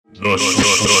The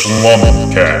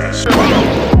Slumpcast.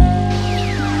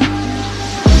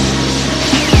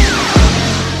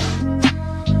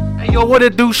 Hey, yo, what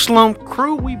it do, Slump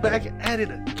Crew? We back at it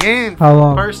again. How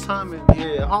long? First time in,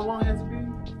 how long has it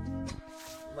been?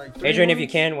 Like 3 Adrian, if you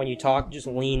months? can, when you talk, just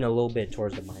lean a little bit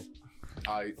towards the mic.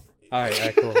 Alright,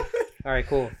 Cool. All right,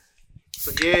 cool.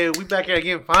 So, yeah, we back at it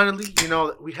again finally. You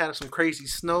know, we had some crazy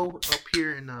snow up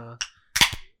here in, I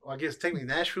guess technically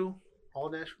Nashville. All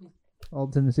Nashville? All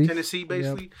Tennessee. Tennessee,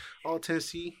 basically. All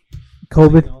Tennessee.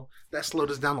 COVID. You know, that slowed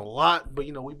us down a lot, but,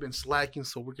 we've been slacking,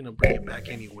 so we're going to bring it back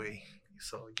anyway.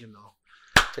 So,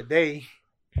 today,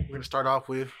 we're going to start off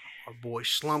with our boy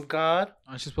Slump God.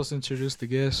 aren't you supposed to introduce the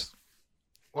guest?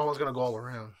 Well, I was going to go all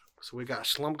around. So, we got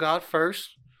Slump God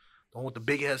first. The one with the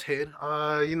big ass head.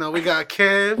 We got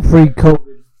Kev. Free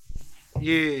COVID.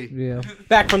 Yeah. Yeah.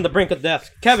 Back from the brink of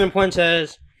death, Kevin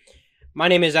Puentes. My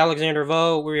name is Alexander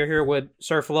Vo. We're here with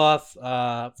Sir Fluff,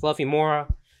 Fluffy Mora,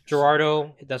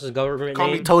 Gerardo. That's his government Call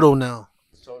name. me Toto now.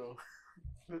 Toto.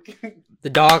 The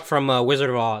dog from Wizard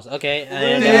of Oz. Okay,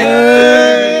 and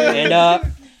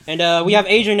we have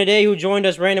Adrian today who joined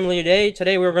us randomly today.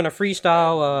 Today we're gonna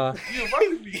freestyle. You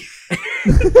invited me.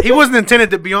 He wasn't intended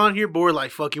to be on here, but we're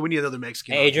like, fuck it, we need another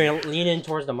Mexican. Hey, Adrian, lean in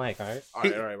towards the mic, all right,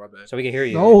 Alright, my bad. so we can hear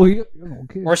you. No,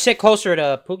 okay. Or sit closer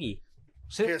to Poogie.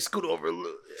 Yeah, scoot over a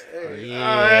little. Hey.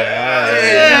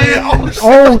 Yeah.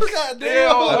 Oh,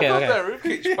 Goddamn. Okay, I okay. felt that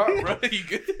ribcage pop, bro. You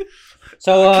good?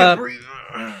 So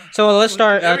let's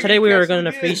start. There Today you we go, are going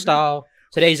to again. freestyle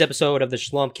today's episode of the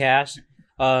Slumpcast.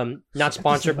 Not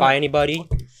sponsored by anybody.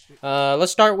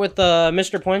 Let's start with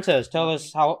Mr. Puentes. Tell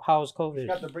us how's COVID?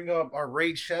 Got to bring up our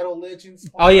Raid Shadow Legends.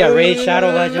 Oh yeah, Raid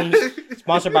Shadow Legends,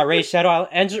 sponsored by Raid Shadow.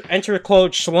 Enter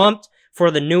code Slumped for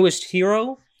the newest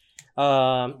hero. He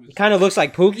kind of looks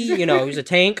like Poogie. He's a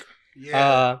tank.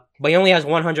 Yeah. But he only has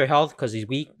 100 health because he's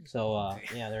weak. So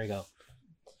yeah, there you go.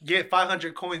 Get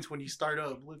 500 coins when you start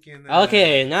up. Looking.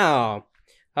 Okay, now,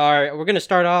 all right, we're gonna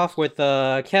start off with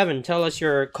Kevin. Tell us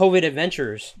your COVID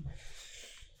adventures.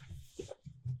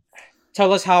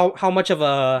 Tell us how much of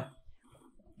a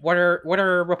what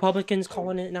are Republicans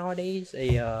calling it nowadays?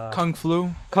 A Kung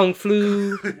flu. kung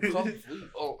flu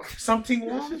Oh, something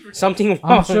wrong. something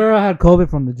I'm sure I had COVID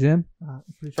from the gym.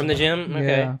 from the gym. Okay.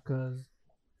 Yeah, because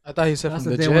I thought he said that's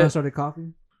from the the day when I jet. started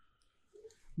coughing.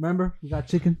 Remember, we got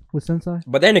chicken with Sensei.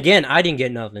 But then again, I didn't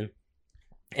get nothing,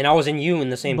 and I was in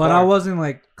the same. But car. I wasn't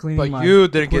like cleaning. But my you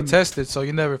didn't get equipment. tested, so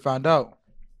you never found out.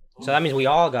 So that means we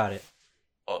all got it.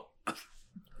 You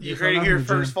Yes, heard I'm it not here in the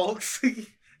first, gym. folks.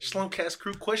 Slumpcast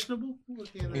crew questionable.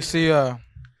 You see,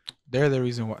 they're the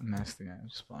reason what nasty. I'm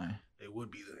just playing. It would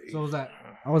be the. So was that?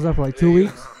 I was there for like 2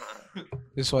 weeks.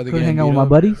 This is why they Couldn't get hang out with my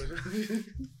buddies.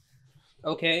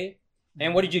 Okay.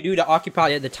 And what did you do to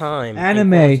occupy at the time? in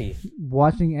Anime, quarantine?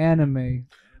 watching anime.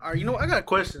 All right, I got a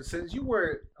question. Since you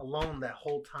were alone that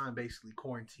whole time, basically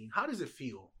quarantine, how does it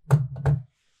feel?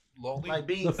 Lonely. Like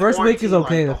being The first week is quarantined,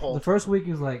 okay. Like, the whole first week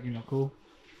is like cool.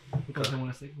 Because then when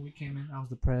the second week came in, I was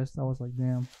depressed. I was like,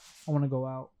 damn, I want to go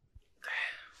out.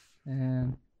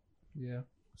 And yeah,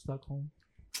 stuck home.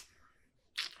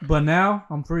 But now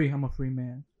I'm free. I'm a free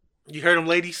man. You heard them,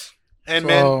 ladies and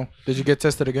men. So, did you get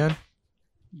tested again?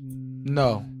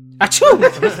 No.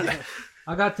 Achoo!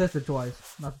 I got tested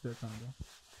twice, not the third time though.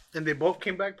 And they both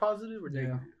came back positive, or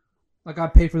Yeah. I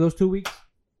got paid for those 2 weeks.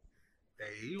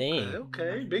 Hey, Dang.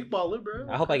 okay, big baller, bro.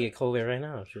 I hope I get COVID right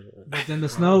now. But then the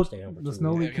snow Stay home for 2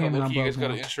 week weeks. came and I'm You guys broke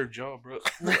got an now. insured job, bro.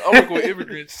 I'm working with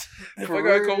immigrants. If For I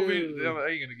got real. COVID, I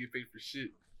ain't gonna get paid for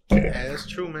shit. Yeah, that's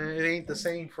true, man. It ain't the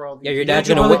same for all these. Yeah, your dad's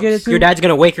dad's gonna gonna get it too? your dad's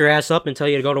gonna wake your ass up and tell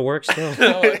you to go to work still.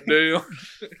 Oh, damn.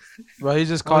 Bro, he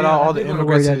just called yeah, out I all the did wanna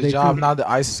immigrants work at that his day, job. too. Now the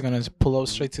ICE is gonna pull up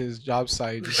straight to his job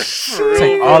site. Just For real,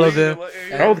 take bro. all of them. Like,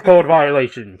 hey, Health code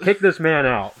violation. Kick this man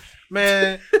out.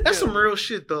 Man, that's some real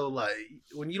shit though. Like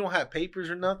when you don't have papers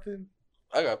or nothing.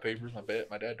 I got papers. My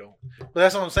dad don't. But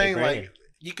that's what I'm saying. Hey, Brandon. Like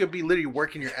you could be literally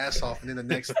working your ass off, and then the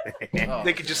next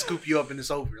they could just scoop you up and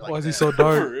it's over. Like Why is he that. so For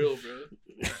dark? real, bro.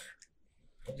 You got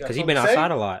Because he's something been to say?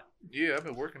 outside a lot. Yeah, I've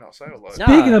been working outside a lot. Nah.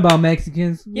 Speaking about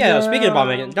Mexicans. Yeah, speaking about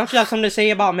Mexicans, don't you have something to say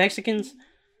about Mexicans?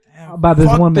 Damn, About this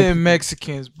fuck one them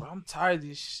Mexicans, bro. I'm tired of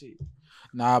this shit.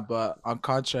 Nah, but on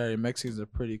contrary, Mexicans are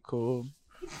pretty cool.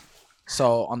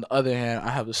 So on the other hand, I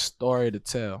have a story to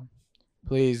tell.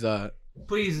 Please,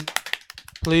 Please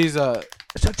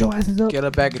shut your asses up. get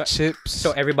a bag of chips.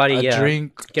 So everybody, a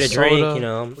drink, get a soda.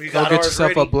 drink. We Go got get ours yourself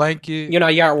ready. a blanket. You're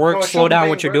at work. Bro, Slow Sean down Bain,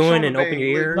 what you're bro, doing Sean and open Bain. your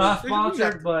ears. Not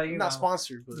sponsored, but Not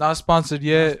sponsored, but Not sponsored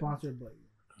yet. Sponsored, but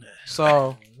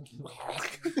So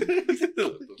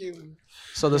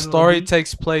the story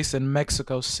takes place in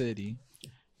Mexico City.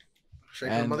 Straight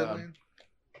from And, motherland.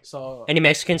 So Any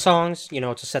Mexican songs, you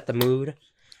know, to set the mood?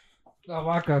 La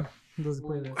Vaca. Doesn't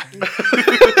play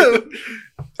that.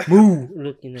 Moo.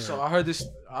 Look, you know. So I heard this.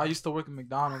 I used to work at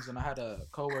McDonald's, and I had a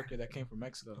coworker that came from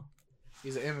Mexico.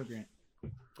 He's an immigrant.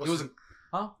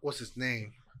 What's his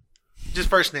name? Just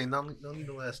first name, no need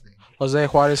the last name. Jose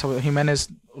Juarez Jimenez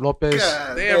Lopez.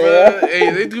 God Damn, damn. bro.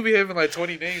 Hey, they do be having like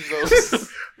 20 names though.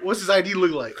 What's his ID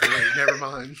look like? Wait, never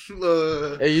mind.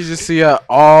 And you just see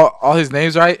all his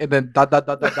names right, and then dot dot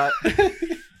dot dot dot.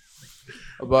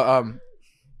 But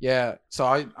yeah. So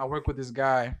I work with this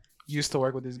guy. Used to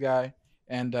work with this guy,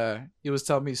 and he was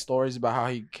telling me stories about how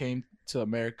he came to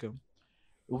America.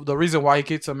 The reason why he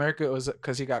came to America was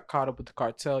because he got caught up with the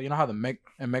cartel. You know how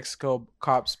in Mexico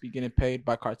cops be getting paid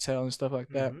by cartel and stuff like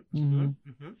that.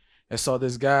 Mm-hmm. And so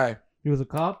this guy, He was a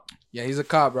cop. yeah, he's a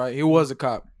cop, right? He was a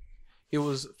cop. He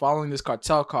was following this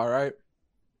cartel car, right?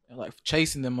 And like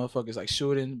chasing them motherfuckers, like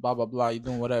shooting, blah blah blah. You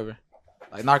doing whatever,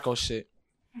 like narco shit.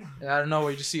 And out of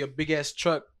nowhere, you just see a big ass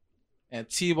truck and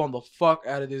T-bone the fuck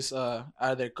out of this out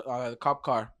of their cop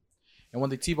car. And when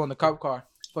they T-bone the cop car,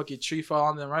 fucking tree fell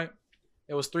on them, right?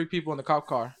 It was 3 people in the cop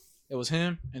car. It was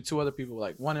him and 2 other people,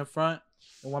 like one in front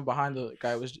and one behind the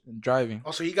guy who was driving.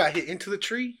 Also, he got hit into the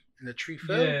tree, and the tree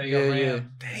fell. Yeah.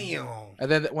 Damn.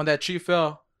 And then when that tree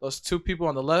fell, those 2 people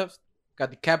on the left got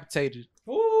decapitated,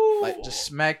 like just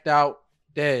smacked out,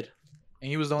 dead. And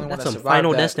he was the only one That's that some survived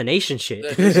Final that. Destination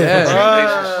shit.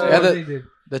 Yeah. What they did.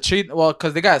 The tree, well,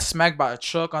 because they got smacked by a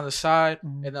truck on the side,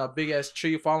 Mhm. and a big ass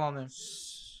tree fall on them.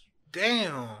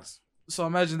 Damn. So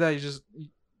imagine that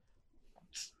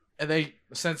and they,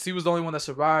 since he was the only one that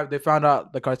survived, the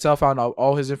cartel found out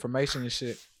all his information and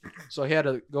shit. So he had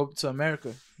to go to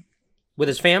America. With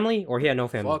his family, or he had no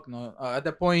family? Fuck no. At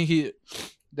that point,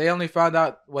 they only found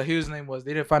out what his name was.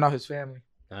 They didn't find out his family.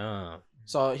 Oh.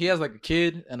 So he has like a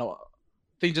kid and I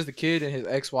think just a kid and his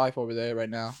ex-wife over there right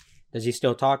now. Does he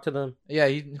still talk to them? Yeah,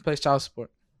 he pays child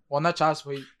support. Well, not child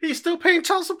support. He's still paying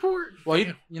child support.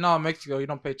 You know, in Mexico, you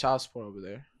don't pay child support over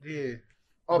there. Yeah.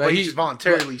 Oh, but he's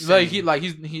voluntarily. Like he's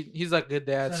like a good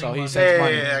dad, so he Yeah, sends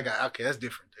money. I got. Okay, that's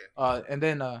different then. And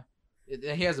then and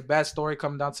he has a bad story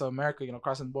coming down to America, you know,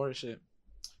 crossing the border shit.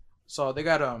 So they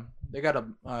got a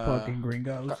Fucking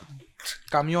gringos.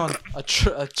 camion,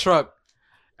 a truck,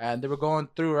 and they were going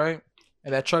through, right,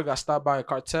 and that truck got stopped by a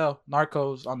cartel,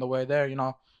 narcos on the way there. You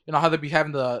know how they be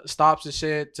having the stops and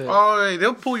shit. Oh,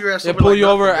 they'll pull your ass. They over pull like you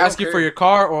over, nothing. They ask don't you for care. your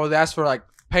car, or they ask for like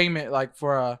payment, like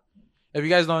for if you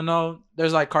guys don't know,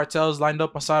 there's like cartels lined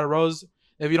up on side of roads.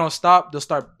 If you don't stop, they'll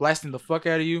start blasting the fuck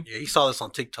out of you. Yeah, he saw this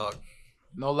on TikTok.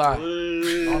 No lie,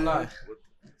 no lie.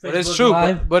 But it's Facebook true.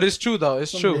 Live. But it's true though.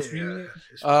 It's true.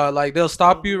 Like they'll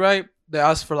stop you, right? They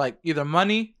ask for like either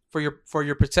money for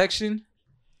your protection,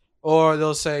 or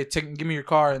they'll say, give me your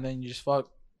car, and then you just fuck.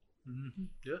 Mm-hmm.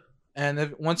 Yeah.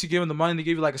 And once you give them the money, they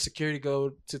give you like a security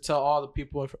code to tell all the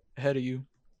people ahead of you.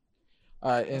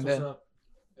 All right, and then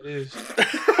it is.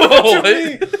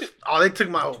 Oh, they took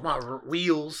my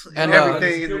wheels and And,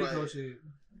 everything.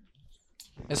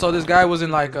 And so this guy was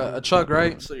in like a truck,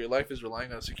 right? So your life is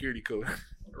relying on a security code.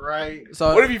 Right.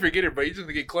 So What if you forget it, bro? You're just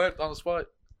gonna get clamped on the spot.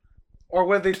 Or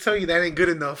when they tell you that ain't good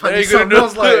enough. That I need ain't good something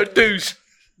enough, else like. douche.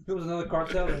 If it was another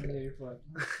cartel in there, you're fucked.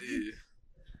 Yeah.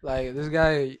 like this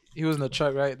guy, he was in the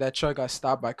truck, right? That truck got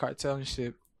stopped by cartel and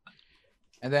shit.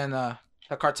 And then the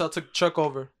cartel took the truck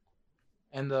over,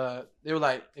 and they were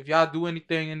like, if y'all do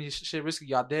any shit risky,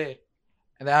 y'all dead.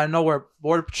 And then out of nowhere,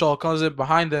 border patrol comes in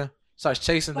behind them, starts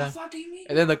chasing them.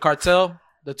 And then the cartel,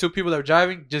 the 2 people that were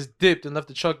driving, just dipped and left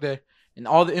the truck there. And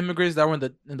all the immigrants that were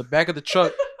in the back of the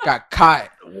truck got caught.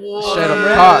 What? Straight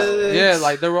up caught. Yeah,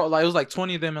 like there were like it was like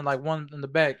 20 of them and like one in the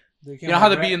back. You know how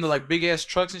they be in the like big ass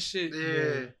trucks and shit?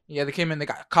 Yeah. Yeah, they came in, they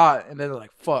got caught, and then they're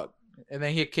like, fuck. And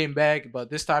then he came back, but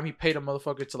this time he paid a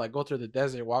motherfucker to like go through the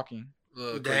desert walking.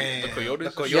 Damn. The coyotes?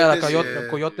 The coyotes, Yeah, like yeah.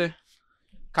 coyote.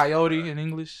 Coyote in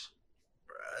English.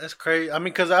 That's crazy. I mean,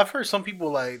 because I've heard some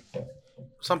people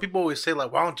always say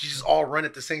like, why don't you just all run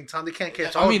at the same time? They can't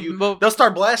catch all of you. but, They'll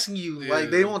start blasting you. Yeah. Like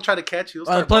they won't try to catch you.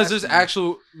 They'll start plus there's blasting you.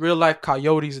 actual real life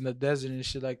coyotes in the desert and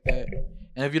shit like that.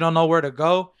 And if you don't know where to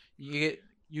go,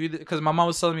 because my mom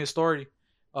was telling me a story,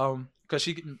 because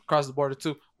she crossed the border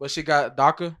too, but she got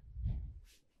DACA.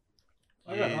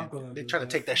 Yeah. They trying to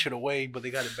take that shit away, but they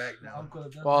got it back now.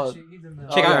 Well,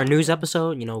 Check out yeah. our news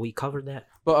episode. You know, we covered that.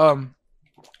 But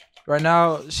right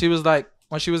now she was like,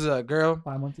 when she was a girl,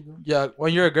 5 months ago. yeah,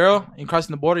 when you're a girl and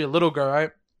crossing the border, you're a little girl,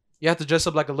 right? You have to dress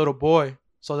up like a little boy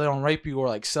so they don't rape you or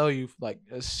like sell you, like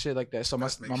shit like that. So my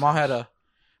That makes mom sense.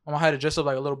 had to dress up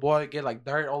like a little boy, get like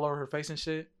dirt all over her face and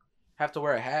shit. Have to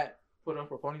wear a hat, put up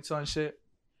her ponytail and shit.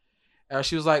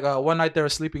 She was like, one night they were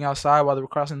sleeping outside while they were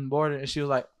crossing the border, and she was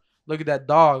like, "Look at that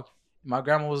dog." My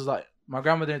grandma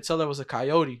didn't tell her it was a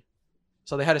coyote,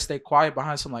 so they had to stay quiet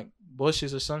behind some like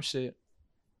bushes or some shit.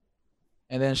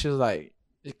 And then she was like,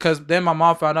 because then my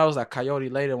mom found out it was like coyote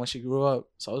later when she grew up,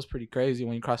 so it was pretty crazy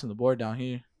when you're crossing the border down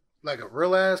here. Like a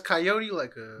real ass coyote,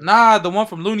 like a Nah, the one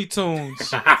from Looney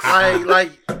Tunes.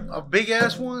 like a big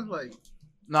ass one, like.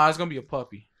 Nah, it's gonna be a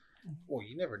puppy. Well,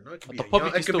 you never know. It could But be the a puppy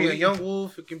young, can it could still be a eat. young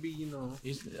wolf. It can be,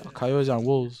 Coyotes on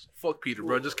wolves. Fuck Peter,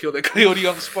 bro. Just kill that coyote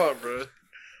on the spot, bro.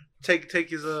 take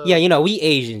his Yeah, you know, we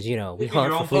Asians, you know, we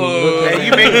hunt your for own food. food. Look at Hey,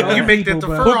 you that. make you make that the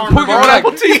Bro. fur Who armor. got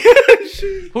bro. like,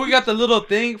 who got the little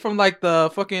thing from like the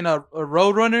fucking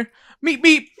road runner? Meep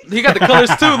meep. He got the colors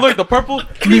too. Look, the purple.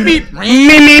 Meep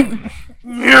meep.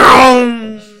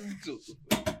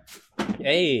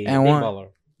 Hey, And big one. baller.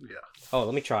 Yeah. Oh,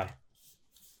 let me try.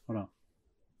 Hold on.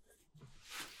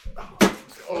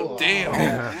 Oh,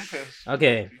 damn.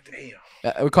 Okay,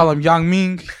 Damn. We call him Yang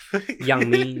Ming. young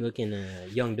me looking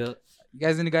young duck. You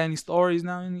guys got any stories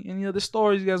now? Any other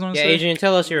stories you guys want to Yeah, say? Adrian,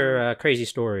 tell us your crazy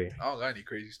story. I don't got any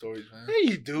crazy stories, man.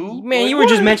 Yeah, you do. Man, Like, you were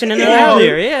just what? mentioning it Yeah.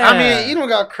 earlier. Yeah, I mean, you don't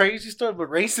got crazy stories, but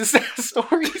racist ass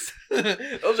stories.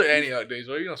 Those are Antioch days,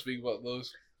 bro. You don't speak about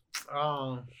those.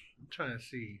 I'm trying to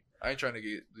see. I ain't trying to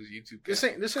get this YouTube. This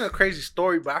ain't a crazy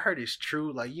story, but I heard it's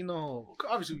true. Like,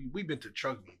 obviously we've been to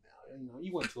truck meet now.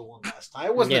 You went to the one last time.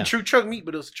 It wasn't Yeah. a true truck meet,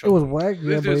 but it was a It truck was meet. whack. Yeah,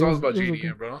 This but is it all was, about it was JDM,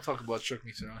 okay. bro. Don't talk about truck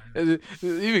meets around here.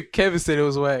 Even Kevin said it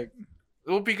was whack.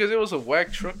 Well, because it was a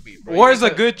whack truck meet, bro. Where's You a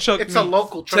got- good truck It's meet? a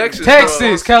local truck Texas, meet.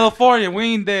 Texas, California.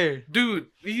 We ain't there. Dude,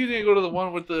 you didn't go to the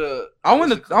one with the. I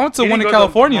went to You one didn't in go to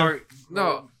California. Mark,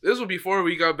 No, this was before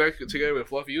we got back together with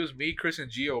Fluffy. It was me, Chris, and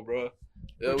Gio, bro.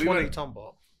 Which we one are you went, talking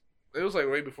about? it was like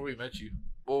right before we met you.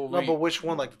 Well, No, we, but which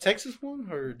one? Like the Texas one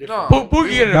or no, different? Pooh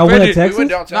getting Y'all went to offended. Texas? We went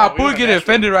downtown. Nah, We Pooh went to getting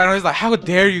Nashville. offended right now. He's like, "How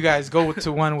dare you guys go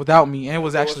to one without me?" And it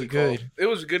was What actually it called? good. It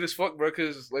was good as fuck, bro.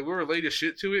 Because like we were late as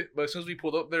shit to it, but as soon as we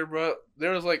pulled up there, bro,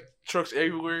 there was like trucks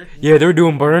everywhere. yeah, they were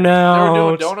doing They were doing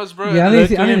burnouts. donuts, bro. Yeah, I and didn't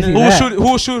see, I didn't see Who was that. shooting?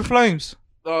 Who was shooting flames?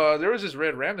 there was this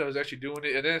red Ram that was actually doing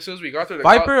it, and then as soon as we got there,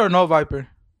 Viper or no Viper?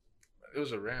 it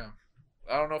was a Ram.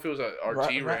 I don't know if it was a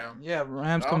RT Ram. Yeah,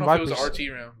 Rams I come don't know if it Vipers. was an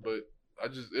RT Ram, but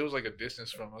it was like a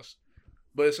distance from us.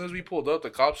 But as soon as we pulled up, the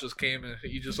cops just came and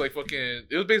he just like fucking.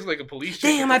 It was basically like a police.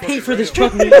 chase Damn, for I paid fucking for this Ram.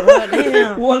 truck meet, bro.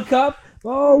 Damn. One cop.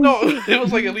 Oh No, shit. it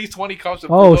was like at least 20 cops. That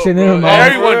Oh, pulled shit, up, never bro. mind.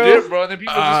 Everyone Bro. did, bro. And then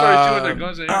people just started shooting their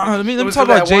guns. And Let me Was talk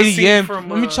it about that one scene JDM. from,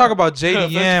 Let me talk about Fast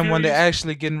and JDM when they Furious?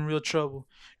 actually get in real trouble.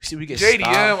 You see, we get JDM.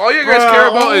 stopped. All you guys care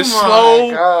about is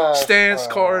slow God, stance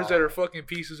bro. cars that are fucking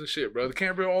pieces of shit, bro. The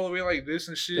camera all the way like this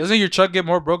and shit. Doesn't your truck get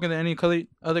more broken than any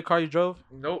other car you drove?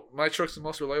 Nope, my truck's the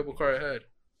most reliable car I had.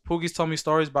 Poogie's told me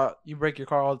stories about you break your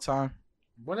car all the time.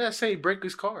 When did I say break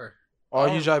his car? Or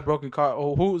Oh. you drive broken car.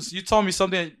 Or you told me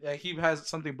something that he has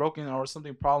something broken or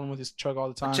something problem with his truck all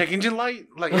the time. Check engine light,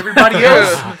 like everybody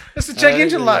else. It's a check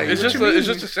engine light. It's What just you it's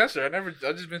mean? just a sensor.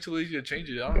 I just been too lazy to change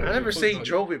it. I I never say he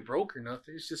drove it broke or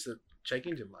nothing. It's just a check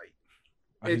engine light.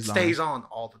 Oh, It he's stays on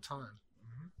all the time.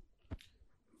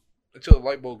 until the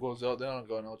light bulb goes out. Then I'm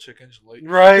going, I'll check engine light.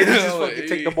 Right. Just Like, fucking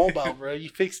take the bulb out, bro. You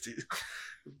fixed it.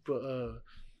 But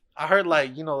I heard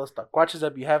like, those tacuaches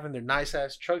that be having their nice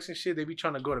ass trucks and shit, they be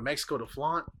trying to go to Mexico to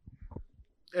flaunt.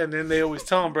 And then they always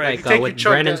tell them, bro, if Like you take your with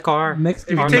truck Brandon's down, car.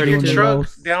 Mexican if you Car take your 32. truck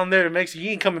down there to Mexico, you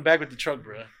ain't coming back with the truck,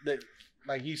 bro.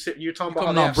 Like you're talking You about coming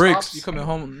how they on have bricks. stops. You coming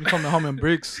home in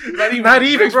bricks. Not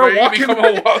even, Bricks, bro. you be Walking. coming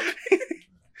home walking.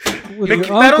 With Me your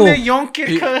quitaron de uncle.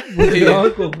 yonke, cut. With Yeah. your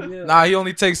uncle. Yeah. Nah, he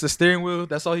only takes the steering wheel.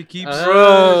 That's all he keeps.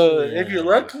 Bro, Yeah. if you're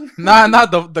lucky. Nah,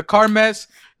 not the car mats.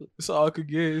 It's all I could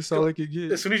get. It's all I could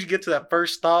get. As soon as you get to that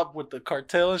first stop with the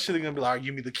cartel and shit, they're gonna be like, "Alright,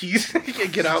 give me the keys. You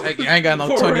can't get out. I ain't got no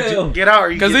For 20. real. Get out, or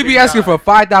you Because get they be kicked asking out." for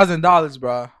 $5,000,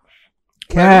 bro.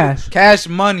 Cash. Cash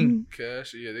money.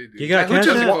 Cash, yeah, they do. You got Who, cash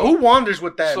just, out? who wanders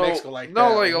with that So, in Mexico like no,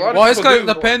 that? like, a lot of Well, it's people because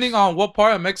do. depending on what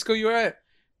part of Mexico you're at,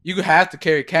 you have to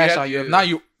carry cash have on you. to, If not,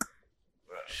 you.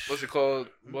 What's it called?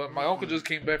 Well, my uncle just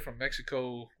came back from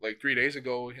Mexico like 3 days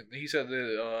ago. He said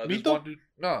that this Vito? one dude,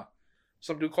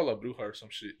 some dude called a bruja or some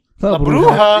shit. La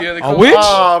Bruja. Yeah, they A call witch?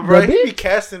 Oh, bro, The he be bitch?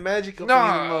 casting magic. Up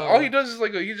Nah, in him, all he does is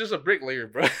like he's just a bricklayer,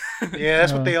 bro. Yeah,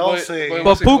 that's what they all But- say. but- But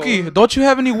what's it called? Pookie, don't you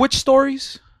have any witch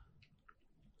stories?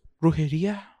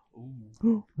 Brujeria?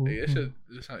 Hey, that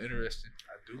shit sound interesting.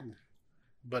 I do.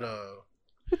 But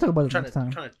We'll talk about I'm it trying next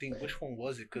to time. think which one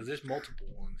was it because there's multiple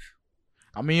ones.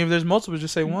 I mean, if there's multiple,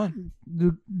 just say one.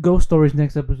 Do ghost stories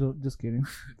next episode. Just kidding.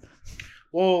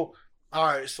 Well, all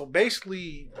right. So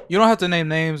basically, You don't have to name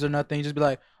names or nothing. You just be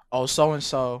like, oh, so and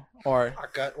so, or I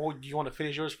got. Oh, do you want to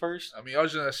finish yours first? I mean, I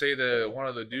was gonna say that one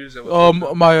of the dudes that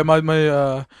was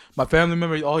my family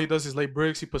member, all he does is lay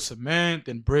bricks. He puts cement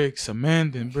and bricks,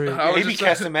 cement and bricks. I was Maybe just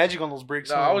casting magic on those bricks.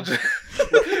 No, huh? I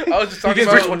was just talking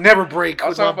Bricks about. will never break. I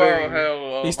was with my talking about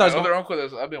berry. how He starts my other uncle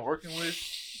that I've been working with.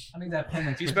 I need that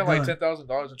pen. He spent like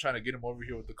 $10,000 in trying to get him over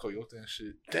here with the coyote and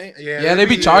shit. Dang, Yeah, they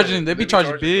be charging. They be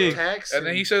charging big. tax. And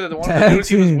then he said that the one of the dudes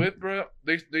he was Taxing. with, bro,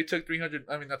 they took 300.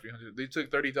 I mean, not 300. They took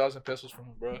 30,000 pesos from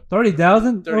him, bro.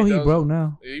 30,000. Oh, he 30,000. broke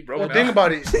now. Yeah, he broke. Well, now. think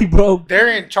about it. He broke.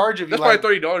 They're in charge of you. That's Like,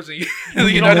 probably $30 in the Oh,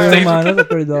 United never States. mind, that's like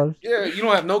 $30. yeah, you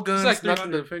don't have no guns, like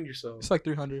nothing 300. to defend yourself. It's like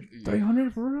 300.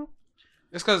 300 for real?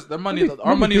 It's because their money, Maybe-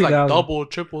 our maybe money is like 3,000. double,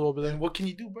 triple over there. And what can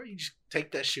you do, bro? You just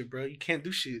take that shit, bro. You can't do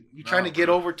shit. You're No, trying to get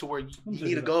bro. over to where you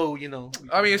need to go, you know.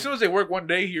 I mean, as soon as they work one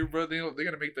day here, bro, they're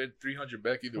gonna make that 300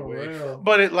 back either For way. real.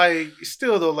 But it like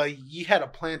still though, like you had a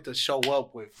plan to show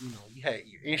up with, you know, you had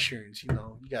your insurance, you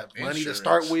know, you got money to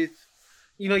start Insurance. with.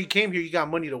 You know, you came here, you got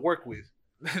money to work with.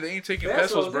 They ain't taking Pesos,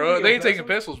 pesos, they bro. ain't They ain't taking taking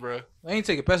pesos, bro. They ain't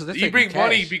taking pesos. They You taking bring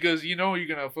money cash. because you know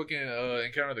you're gonna fucking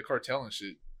encounter the cartel and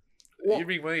shit. Well- You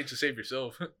bring money to save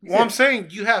yourself. Well, I'm saying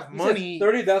you have money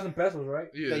 30,000 pesos, right?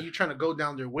 Yeah. that you're trying to go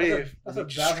down there with. That's you a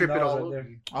just strip it $1,000 all right over. there.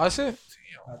 you. Oh, that's it.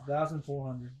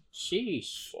 1,400.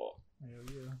 Sheesh. Hell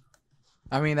yeah.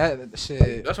 I mean that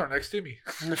shit. That's our next Timmy.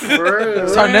 For real.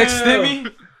 That's our next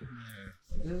Stimmy.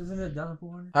 Isn't it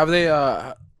 1,400? Have they?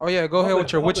 Oh yeah, go ahead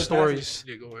with your witch stories.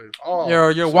 Yeah, go ahead. Oh,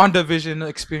 Your WandaVision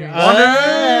experience.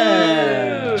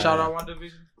 Ah. Shout out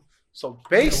WandaVision. so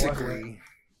basically,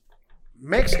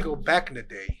 Mexico back in the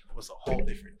day was a whole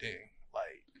different thing.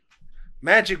 Like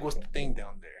magic was the thing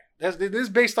down there. This is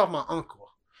based off my uncle.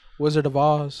 Wizard of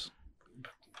Oz.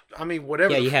 I mean,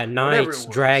 whatever. Yeah, you had whatever knights, it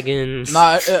was. dragons.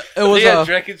 Nah, it was They had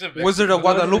dragons and Wizard of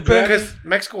Guadalupe. Because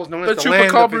Mexico was known as The the land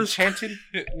of chupacabras. enchanted,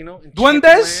 you know. enchanted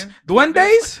Duendes? land.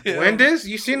 Duendes? Yeah. Duendes?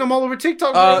 You seen them all over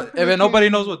TikTok? bro? If nobody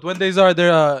knows what duendes are,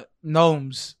 they're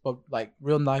gnomes, but like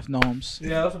real life gnomes.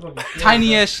 Yeah, that's a fucking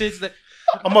Tiny ass shits that.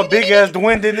 I'm a big ass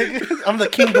duende, nigga. I'm the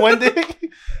king duende.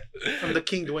 I'm the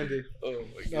king duende. Oh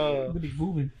my god. They be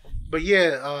moving. But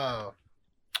yeah,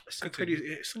 some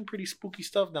pretty spooky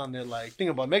stuff down there. Like, think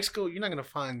about Mexico, you're not gonna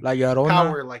find La Llorona.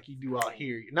 power like you do out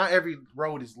here. Not every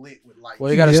road is lit with lights.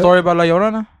 Well, you got a Yep. story about La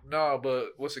Llorona? No, but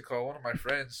what's it called? One of my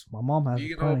friends. My mom has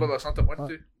You a know plan. about La Santa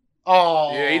Muerte?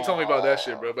 Oh, Yeah, he told me about that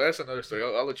shit, bro. But that's another story.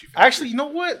 I'll let you finish. Actually, you know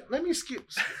what? Let me skip.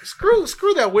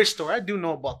 Screw that witch story. I do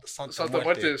know about the Santa, Santa Muerte.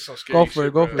 Muerte is some scary Go for shit,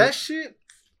 it, go bro. for That shit.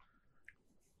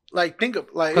 Like, think of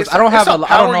like 'Cause it's I don't have it's a lo-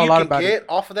 I don't power know a you lot can about get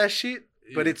off of that shit,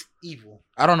 but Yeah. it's evil.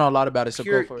 I don't know a lot about it, so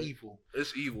Pure go for it. evil.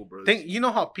 It's evil, bro. Think you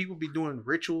know how people be doing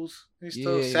rituals and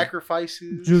stuff, Yeah.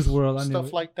 sacrifices, Juice WRLD, I knew stuff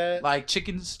it. like that. Like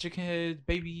chickens, chicken heads,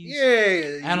 babies.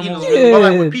 Yeah, Animals. You know, but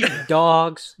like with Yeah. people.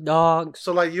 Dogs.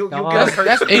 So like you'll Dogs. get a person.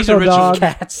 That's Asian So ritual. dog.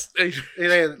 Cats.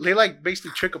 They like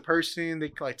basically trick a person.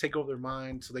 They like take over their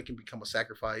mind so they can become a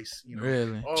sacrifice. You know,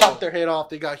 Really? Oh, chop their head off.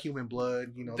 They got human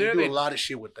blood. You know, they There do they- a lot of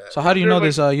shit with that. So how do you They're know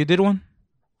like- this? You did one?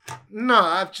 No,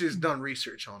 I've just done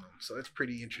research on them, so it's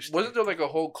pretty interesting. Wasn't there like a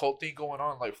whole cult thing going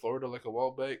on, like Florida, like a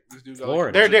while back? This dude got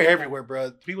Florida. They're Like, everywhere,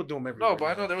 bro. People do them everywhere. no, but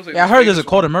I know there was like. Yeah, I heard there's a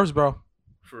cult in Murfreesboro.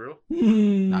 For real?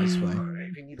 Nice play.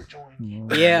 If you need to join.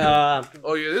 Yeah,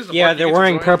 Oh yeah, this is the Yeah, part you they're get to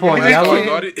wearing join. purple and Yeah, yellow. I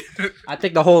got it. I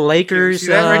think the whole Lakers See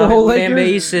that right there? The whole fan Lakers?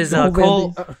 base is The a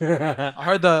whole cult. I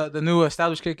heard the new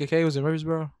established KKK was in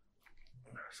Murfreesboro.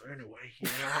 So anyway, yeah,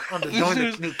 I'm the join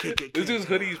the new KKK. This dude's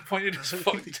hoodie's pointed as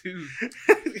fuck too.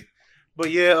 But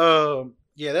yeah,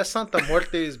 yeah, that Santa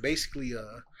Muerte is basically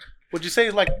would you say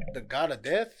it's like the god of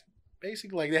death?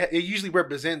 Basically, like it usually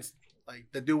represents like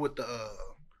the dude with the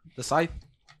The scythe.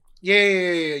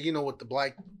 yeah, you know, with the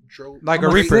black Like I'm a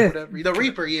a reaper. Sith. whatever. The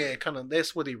Reaper, yeah, kind of.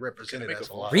 That's what he represented Can I make as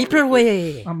a a lot. Reaper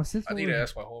way. I'm a Sith. I need to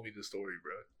ask my homie this story,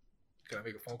 bro. Can I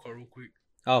make a phone call real quick?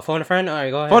 Oh, phone a friend. All right,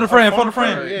 go ahead. Phone a friend. Phone a Yeah.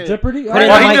 friend. Jeopardy. Put it in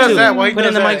While the he mic does too. that, while he Put it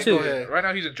in does the mic that, too. go ahead. Right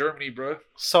now he's in Germany, bro.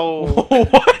 So, What?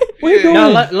 What are you doing? No,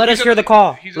 let us He's hear in- the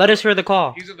call. he's in- Let us hear the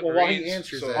call. He's in the Well, while he Marines.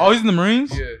 answers so, that- Oh, he's in the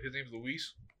Marines. yeah, his name's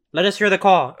Luis. Let us hear the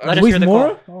call. Let us Luis hear the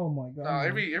Mora? call. Oh my god. Nah,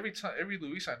 every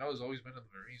Luis I know has always been in the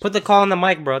Marines. Put the call on the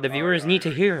mic, bro. The viewers Alright, need to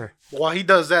alright. hear. while he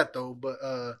does that though, but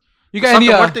You got any?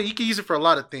 Santa Muerte, you can use it for a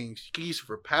lot of things. You can use it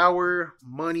for power,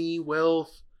 money,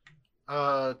 wealth,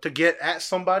 to get at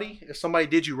somebody. If somebody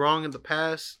did you wrong in the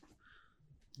past,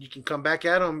 you can come back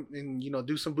at them and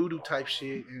do some voodoo type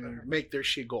shit and make their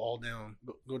shit go all down,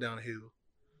 go downhill.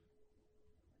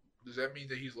 Does that mean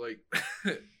that he's like?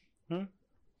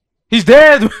 He's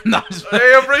dead. No, I'm just-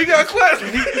 Hey, bro, he got clapped.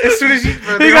 As soon as he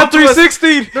got 360.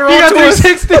 He They're all got to us.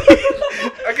 360.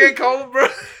 I can't call him, bro.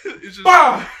 It's just,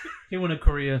 Bah! He went to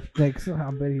Korea. Thanks.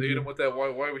 How bad he they hit did. him with that.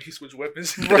 Why would he switch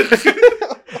weapons?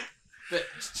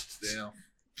 Damn.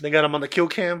 They got him on the kill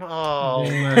cam. Oh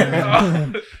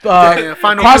Damn. man. Damn,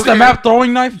 final Across kill the cam. map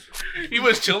throwing knife. He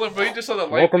was chilling, bro. He just saw the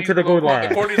light. Welcome to the gulag.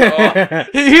 The corners off.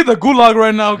 He the gulag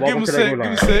right now. Give Welcome him a to the sec. Give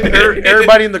him a gulag. sec.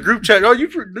 Everybody in the group chat. Oh, you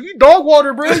dog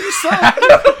water, bro. You suck.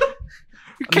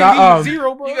 You can't Nah, eat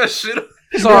zero, bro. He got shit.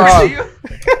 So,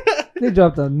 They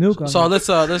dropped a nuke on so me.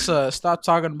 let's stop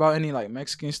talking about any like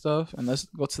Mexican stuff and let's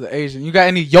go to the Asian. You got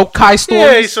any yokai Yeah,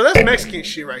 stories? so that's Mexican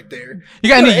shit right there. You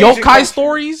got any Asian yokai culture.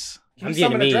 stories? I'm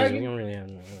Summon a Vietnamese. dragon? We don't really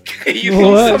have. You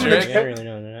What? summon a We dragon. don't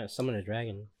really know. Summon a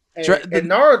dragon. And, Dra- in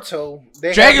Naruto,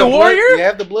 they Dragon have the Warrior? Blood, they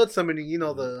have the blood summoning. You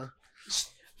know the.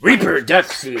 Reaper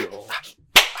Death Seal.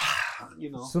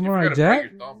 You know. Samurai You gotta Jack?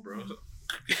 break your thumb, bro.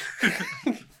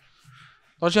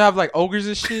 Don't you have like ogres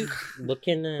and shit?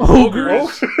 Looking at. Oh,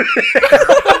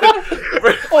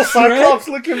 oh Cyclops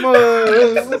looking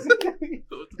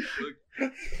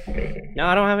No,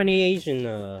 I don't have any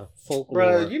Asian folklore.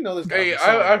 Bro, you know this guy. Hey,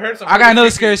 I heard some. I got another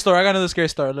scary story.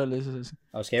 Look, listen.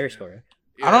 Oh, scary story.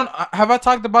 Have I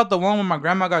talked about the one when my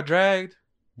grandma got dragged?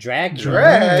 Drag.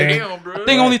 Damn, bro. I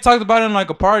think I only talked about it in like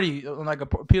a party, like a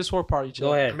PS4 party.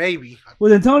 Go ahead. Maybe.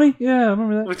 Was it Tony? Yeah, I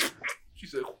remember that. She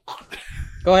said.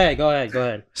 Go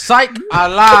ahead. Psych, I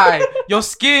lied. Your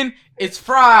skin, it's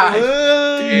fried.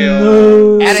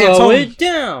 No. And Slow Tony. it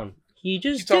down. He You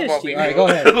just talking dissed about you. me? All right, go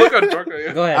ahead. Look how drunk I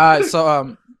am. Go ahead. Alright,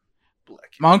 so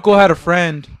my uncle had a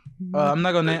friend. I'm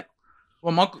not gonna.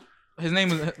 Well, my uncle, his name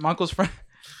was my uncle's friend.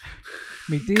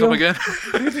 Mi tío. Come again.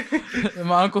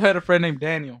 My uncle had a friend named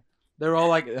Daniel. They were all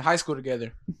like in high school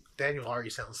together. Daniel already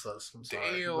sounds sus. I'm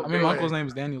sorry. Damn. I mean, my uncle's name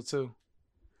is Daniel too.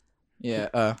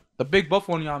 Yeah, the big buff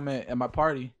one y'all met at my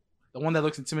party, the one that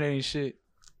looks intimidating as shit.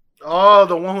 Oh,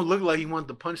 the one who looked like he wanted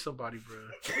to punch somebody, bro.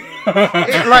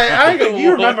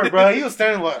 You remember, bro? He was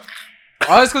standing like.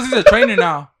 Oh, that's because he's a trainer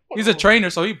now. He's a trainer,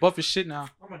 so he buff as shit now.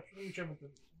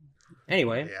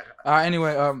 Anyway, Yeah.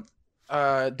 Anyway,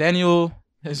 Daniel,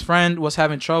 his friend, was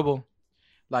having trouble.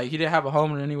 Like he didn't have a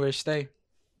home or anywhere to stay.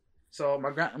 So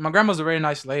my grandma's a very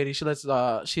nice lady.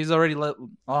 She's already let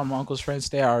all my uncle's friends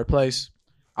stay at our place.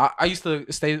 I used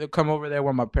to come over there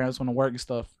when my parents went to work and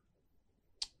stuff.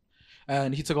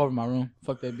 And he took over my room.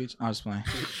 Fuck that bitch. I was playing.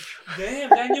 Damn,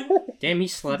 Daniel. damn, he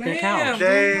slept in the Damn. couch.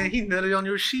 Dang, he nutted on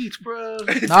your sheets, bro.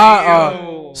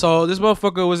 Nah, so this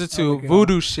motherfucker was into Okay.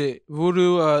 voodoo shit.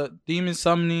 Voodoo, demon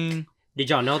summoning. Did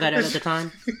y'all know that at the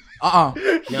time? No.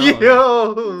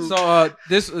 Yo. So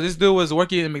this dude was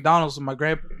working at McDonald's with my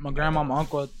grandma, my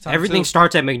uncle at the time. Everything too.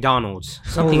 starts at McDonald's.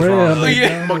 Something's real, wrong. man.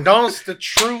 Yeah, McDonald's the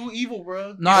true evil,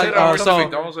 bro. Nah, Said I so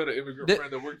McDonald's had an immigrant Thi-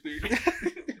 friend that worked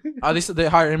there. at least they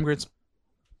hire immigrants.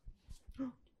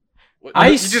 What?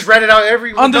 You just read it out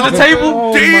every Under the McDonald's, table?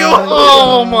 bro. Oh, Damn. my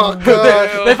Oh my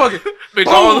god. They fucking.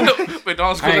 McDonald's Alright,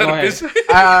 goes go out of ahead. business.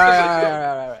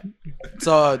 Alright.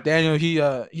 So Daniel,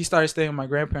 he started staying with my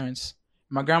grandparents.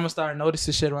 My grandma started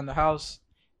noticing shit around the house,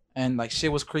 and like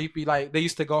shit was creepy. Like they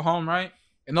used to go home, right,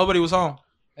 and nobody was home.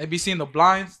 They'd be seeing the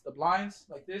blinds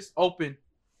like this open,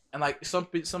 and like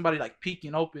somebody like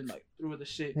peeking open like through the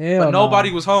shit. Hell But nobody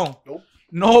was home. Nope.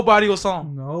 Nobody was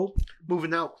home. Nope.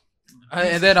 Moving out.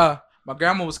 And then my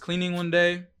grandma was cleaning one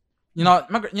day. You know,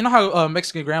 you know how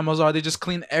Mexican grandmas are. They just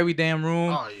clean every damn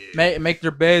room, Oh yeah. make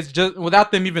their beds just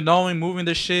without them even knowing, moving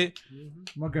their shit.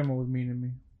 My grandma was mean to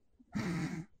me.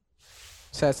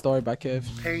 Sad story by Kev.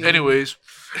 Pain. Anyways,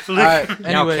 Alright,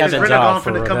 Now anyways, Kevin's Renegon out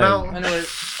for finna come revenge.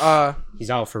 out. He's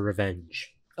out for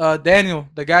revenge. Daniel,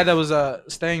 the guy that was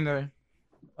staying there,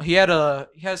 he had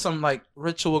some like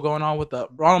ritual going on with the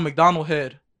Ronald McDonald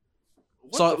head.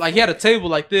 So like he had a table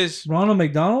like this, Ronald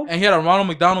McDonald? and he had a Ronald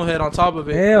McDonald head on top of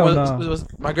it. Hell It no. was-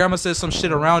 my grandma said some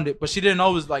shit around it, but she didn't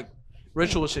know it was like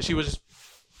ritual shit. She was just,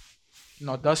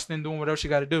 dusting, doing whatever she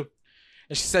got to do.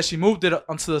 And she said she moved it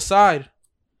onto the side,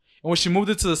 and when she moved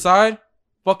it to the side,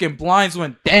 fucking blinds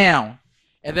went down,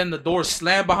 and then the door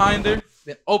slammed behind her,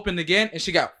 then opened again, and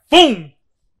she got boom,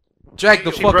 dragged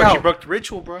the She fuck broke, out. she broke the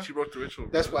ritual, bro. she broke the ritual.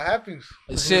 Bro. That's what happens.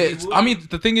 Shit. I mean,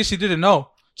 the thing is, she didn't know.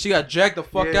 She got dragged the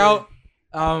fuck Yeah. out.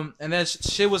 And then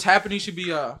shit was happening. She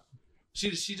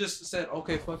just said,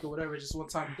 okay, fuck it, whatever, just one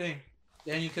time thing.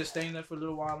 Then you kept staying there for a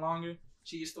little while longer.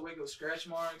 She used to wake up with scratch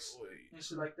marks and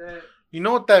shit like that. You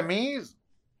know what that means?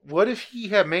 What if he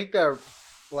had made that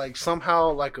like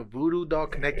somehow like a voodoo doll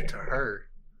connected to her?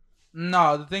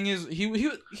 No, the thing is,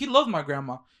 he loved my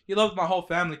grandma. He loved my whole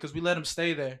family because we let him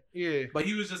stay there. Yeah. But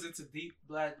he was just into deep,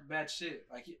 bad shit.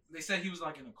 Like they said, he was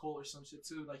like in a cult or some shit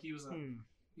too. Like he was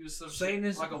he was some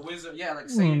Satanist? shit, like a wizard. Yeah, like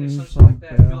Satanist, some shit something like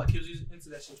that. like I that. feel like he was into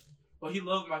that shit. But he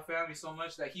loved my family so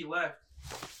much that he left.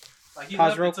 Like he Pause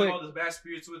left real and took quick. all the bad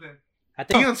spirits with him. I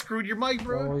He think. unscrewed your mic,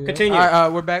 bro. Oh, yeah. Continue. All right,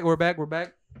 we're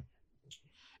back.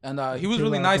 and he was Chill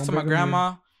really out, nice don't to my bring him here.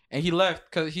 grandma. And he left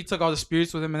because he took all the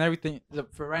spirits with him and everything.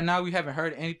 For right now, we haven't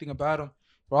heard anything about him.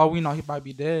 For all we know, he might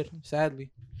be dead, sadly.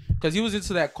 Because he was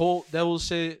into that cult, devil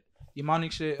shit,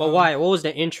 demonic shit. But why? What was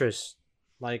the interest?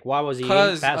 Like, why was he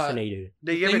 'Cause, fascinated?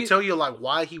 Did he thing ever is- tell you like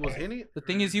why he was in it? The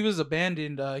thing is, he was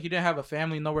abandoned. He didn't have a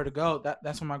family, nowhere to go.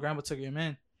 That's when my grandma took him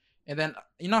in. And then,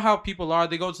 you know how people are?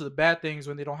 They go to the bad things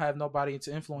when they don't have nobody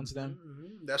to influence them.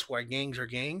 Mhm. That's why gangs are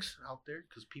gangs out there,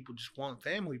 because people just want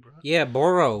family, bro. Yeah,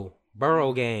 Burrow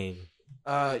gang,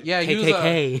 Yeah, he was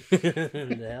KKK.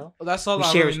 The hell? that's all We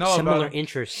I share really know similar about him.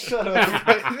 interests.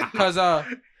 Because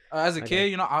as a Okay.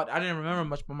 kid, you know, I didn't remember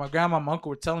much, but my grandma and my uncle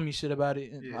were telling me shit about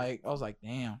it. And Yeah. like, I was like,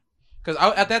 damn. Because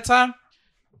at that time,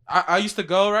 I used to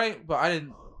go, right? But I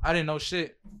didn't know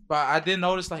shit. But I did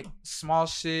notice like small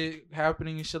shit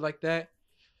happening and shit like that.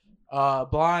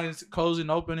 Blinds closing,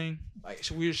 opening, like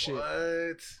weird shit.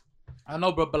 What? I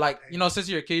know, bro, but like, you know, since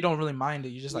you're a kid, you don't really mind it.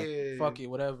 You just like, Yeah. fuck it,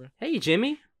 whatever. Hey,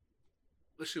 Jimmy.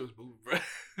 This shit was moving, bro.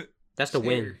 That's the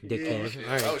win, Yeah. dickhead. Yeah.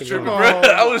 All right, I was keep tripping, going. bro.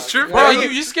 I was tripping. Bro, Yeah.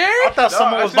 you scared? I thought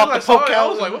someone Nah, was as soon about as to I saw poke it, out. I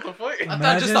was like, what the fuck? I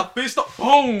thought just a fist up,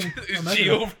 boom. It's G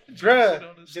over.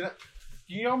 Bruh, do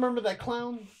y'all remember that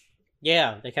clown?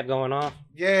 Yeah, they kept going off.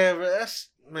 Yeah, bro, that's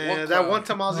man. What That clown? one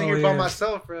time I was in Oh, here by yeah.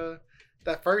 myself, bro.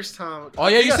 That first time. Oh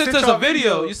yeah, you I sent think I us a y'all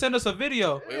video. You sent us a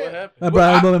video. Wait, what happened? Bro,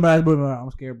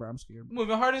 I'm scared, bro. I'm scared.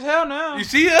 Moving hard as hell now. You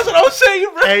see, that's what I was saying,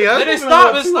 bro. Hey, Let it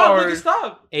stop. It stop. Look, it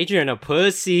stop. Adrian, a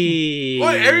pussy.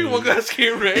 Boy, everyone got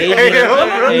scared, right? Adrian, Hey, yo,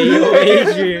 bro. hey, yo,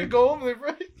 Adrian. Go over there,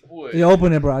 bro. What? Yeah,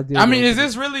 open it, bro. I did. I mean, bro. is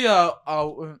this really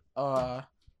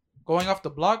going off the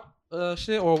block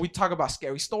shit, or we talk about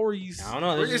scary stories? I don't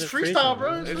know. This It's is a freestyle,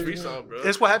 bro. It's freestyle, bro.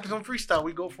 That's what happens on freestyle.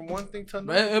 We go from one thing to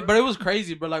another. But it was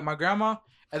crazy, bro. Like my grandma,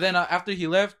 and then after he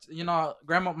left, you know,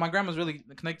 my grandma's really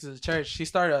connected to the church. She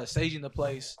started saging the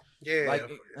place, Yeah, like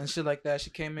and shit like that. She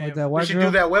came in. Like that we white should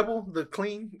girl. do that Webble, the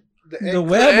clean, the egg, The The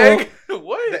Webble. egg?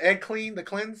 What? the egg clean, the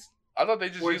cleanse. I thought they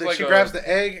just Where used like she a... grabs the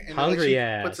egg and Hungry like, she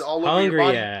ass. puts it all over your Hungry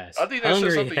body. ass. I think that's just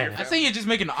Hungry something you're- ass. I think you're just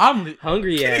making an omelet.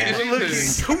 Hungry ass. Look,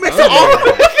 Hungry who makes it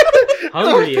all?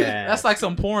 Hungry ass. That's like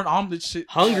some porn omelet shit.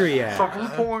 Hungry From ass. blue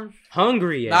porn.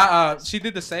 Hungry ass. Nah, she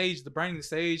did the sage, the burning the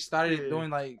sage. Started Yeah. doing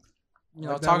like, you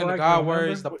know, Like that talking to white God girl,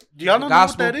 words. remember? The, Do y'all know what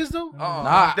gospel. that is though?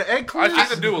 Nah, The egg I cleanse. think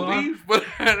to do with leave, but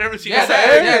I never seen yeah,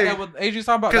 that. that what Adrian's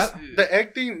talking about. Because That, the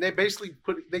egg thing, they basically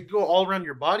they go all around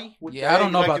your body. With yeah, the I don't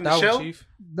egg, know like, about in the that shell. one, Chief.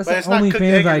 That's But an it's not cooked egg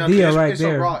OnlyFans or nothing. idea It's- right it's a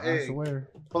there. raw I egg. swear.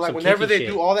 But like Some whenever kinky they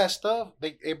shit. do all that stuff,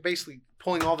 they basically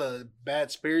pulling all the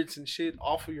bad spirits and shit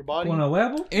off of your body. Want a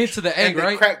Webble? Into the And egg, they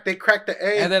right? crack the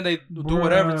egg. And then they do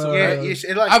whatever to Bruh. it. yeah, right?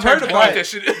 it like I've heard turns about black. that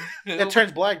shit. It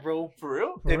turns black, bro. For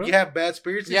real? For If real? you have bad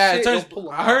spirits, and Yeah, shit, it turns. it'll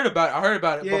pull 'em I out. heard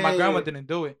about it, but my Yeah. grandma didn't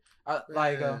do it.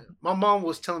 My mom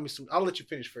was telling me some. I'll let you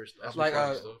finish first. Though. That's Like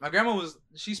funny stuff. my grandma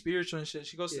she's spiritual and shit.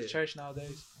 She goes to Yeah. the church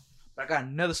nowadays. But I got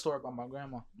another story about my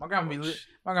grandma. My grandma be lit.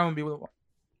 My grandma be.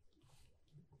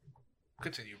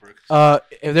 Continue, bro.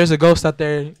 If there's a ghost out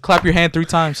there, clap your hand 3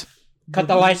 times. Cut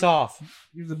the lights off.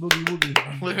 Use the boogie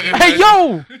woogie. Hey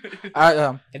yo!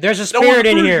 I If there's a spirit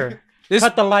in here, This-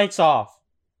 cut the lights off.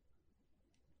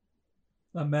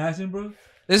 Imagine, bro.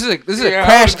 this is a Yeah,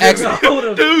 crash I was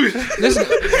accident. Dude. This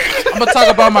I'm gonna talk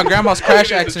about my grandma's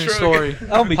crash in the accident truck. story.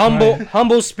 I'll be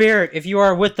Humble spirit, if you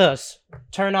are with us,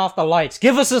 turn off the lights.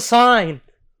 Give us a sign.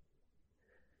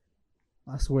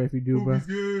 I swear if you do, bro.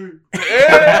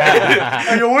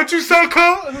 Hey, yo, what you say,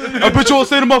 Cole? I bet you won't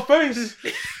say to my face.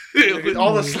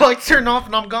 All the lights turn off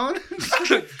and I'm gone.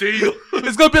 Damn.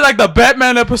 It's gonna be like the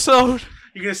Batman episode.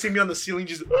 You're gonna see me on the ceiling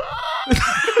just.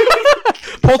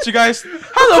 Poltergeist.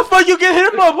 How the fuck you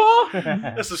get him up, huh?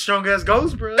 That's a strong ass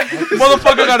ghost, bro.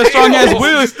 Motherfucker got a strong ass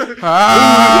wheel.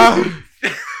 Ah.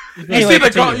 You Anyway, see the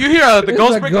continue. you hear the It's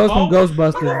ghost like break Ghost the from ball?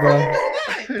 Ghostbusters,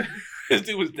 bro. This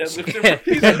dude was deadlifting.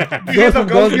 You hear the from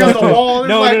ghost be on the Ghostbusters. wall.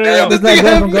 No, It's no, like, no, damn, no. It's like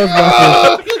Ghost from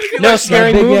Ghostbusters. No,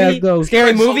 scary big ass movie. ghost. Scary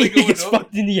Like movie. something He going gets on.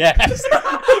 fucked in the ass.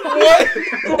 What?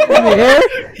 In the air?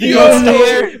 He goes in the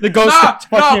air. The ghost Nah, starts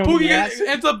fucking him in Pookie the ass.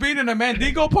 ends up being in a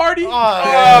Mandingo party. Oh,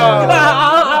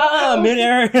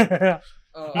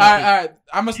 Alright,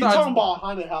 I'm gonna You talking start. about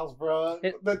haunted house, bro?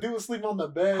 The dude was sleeping on the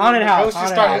bed. Haunted the house, ghost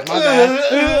just haunted started.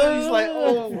 house, my bad. He's like,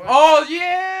 oh. Oh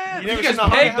yeah, You he never gets seen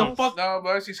the pegged the haunted fuck. No, but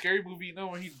I see scary movie. You know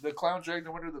when the clown dragged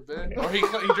him under the bed, or he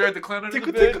dragged the clown under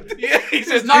the bed. Yeah, he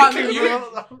says Nah, "Thank you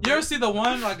you." ever see the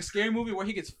one like a scary movie where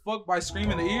he gets fucked by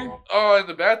Scream in the ear? Oh, in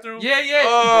the bathroom. Yeah, yeah.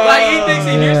 Oh. Like he thinks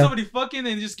he hears Yeah. somebody fucking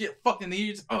and just get fucked in the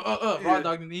ear. Just, raw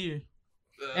dog in the ear.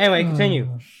 Anyway, continue.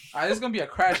 Alright, this is gonna be a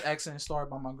crash accident story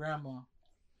by my grandma.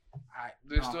 Alright,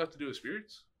 Do they still have to do with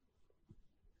spirits?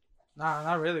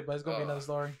 not really, but it's gonna be another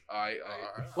story. I.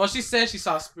 Well, she said she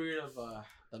saw a spirit of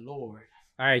the Lord.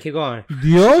 All right, keep going.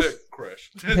 Dios, Shit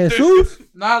crashed. Jesus.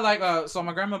 Not like so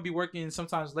my grandma be working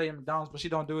sometimes late at McDonald's, but she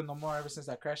don't do it no more ever since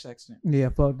that crash accident. Yeah,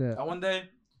 fuck that. One day,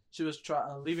 she was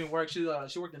leaving work. She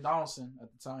worked in Donaldson at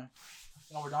the time.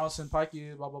 You know where Donaldson,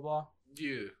 Pikey, blah blah blah.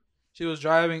 Yeah. She was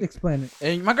driving, Explain it.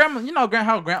 and my grandma, you know,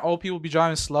 how old people be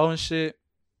driving slow and shit.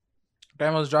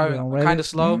 Grandma was driving Yeah, kind of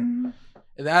slow, Mhm.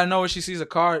 and then out of nowhere she sees a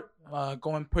car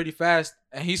going pretty fast,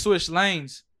 and he switched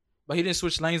lanes, but he didn't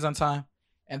switch lanes on time.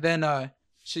 And then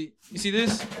you see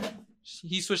this?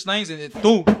 He switched lanes and it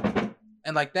boom,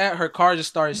 and like that, her car just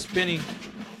started spinning,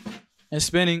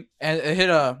 and it hit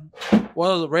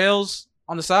one of the rails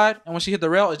on the side, and when she hit the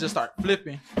rail, it just started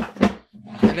flipping,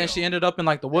 and then she ended up in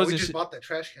like the woods we and just shit. bought that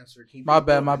trash can, sir. Can you My bring it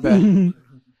bad, up? my bad.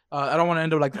 I don't want to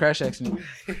end up like the crash accident.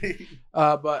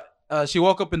 But she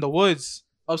woke up in the woods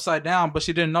upside down, but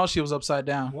she didn't know she was upside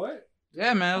down. What?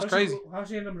 Yeah, man, it was crazy. How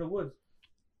she end up in the woods?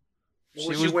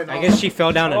 Well, She was- went I off. guess she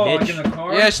fell down a Like ditch. in a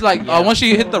car? Yeah, she like Yeah. once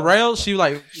she hit the rail, she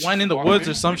like went in the woods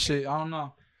or some shit. I don't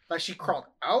know. Like she crawled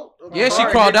out. Of the Yeah, she car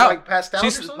and crawled then, out. Like passed out.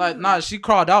 She's or something? like, nah, she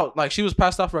crawled out. Like she was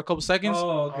passed out for a couple seconds,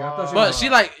 Oh, okay. I thought she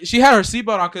but was- she had her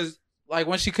seatbelt on because like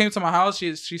when she came to my house,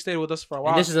 she stayed with us for a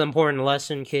while. And this is an important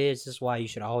lesson, kids. This is why you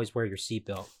should always wear your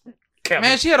seatbelt.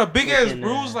 Man, she had a big ass Freaking,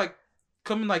 bruise like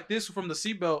coming like this from the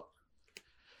seatbelt.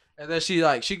 And then she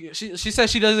like she said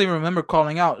she doesn't even remember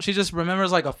calling out. She just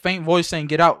remembers like a faint voice saying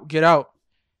 "Get out, get out."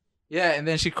 Yeah, and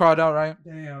then she crawled out, right?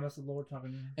 Damn, that's the Lord talking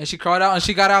to me. And she crawled out and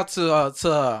she got out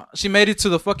to she made it to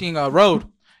the fucking road.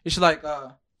 And she like It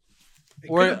could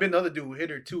where- have been the other dude who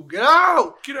hit her too. Get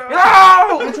out! Get out. get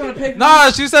out! I'm trying to pay. Nah,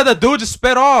 she said the dude just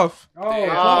sped off. Oh, Damn.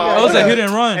 That was a hit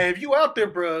and run. Hey, if you out there,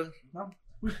 bro,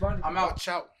 I'm out. watch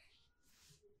out.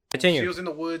 She Continue. was in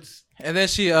the woods. And then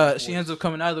she ends up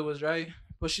coming out of the woods, right?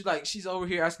 But she's over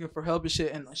here asking for help and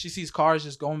shit, and she sees cars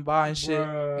just going by and shit.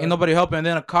 Ain't nobody helping. And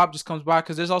then a cop just comes by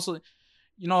because there's also,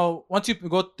 you know, once you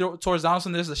go towards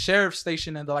Donaldson, there's a sheriff's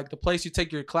station and the place you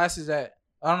take your classes at.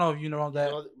 I don't know if you know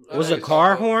that, Was a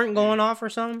car horn going off or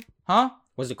something? huh?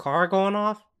 Was the car going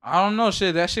off? I don't know.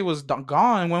 Shit, that shit was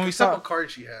gone when we What type saw of car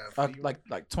did she have? like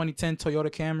 2010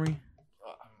 Toyota Camry.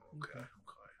 Okay.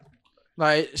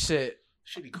 Like shit.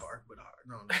 Shitty car, but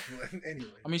no. Anyway.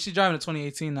 I mean, she's driving a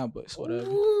 2018 now, but it's whatever.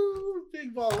 Ooh,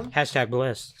 big ballin'. Hashtag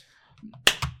blessed.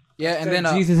 Yeah, and then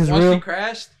Jesus is once real. she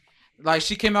crashed, like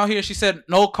she came out here, she said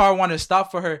no car wanted to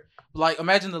stop for her. Like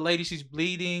imagine the lady, she's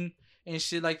bleeding and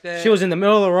shit like that. She was in the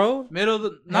middle of the road. middle of the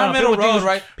No, not middle of the people road, think-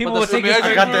 right? people But would the think it's-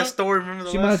 I imagine- got that story. Remember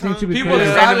the She last might think time? she was People crazy. on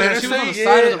the Yeah, side of man, the, she was on the yeah,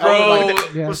 side of the road,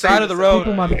 like bro. Yeah. side of the road.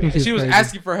 People might be thinking She was crazy.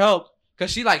 asking for help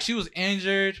because she was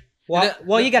injured. Well, And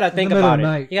well, you gotta In the think middle about of it. the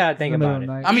night. You gotta think In the about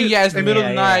middle it. of the I mean, yeah, it's the middle of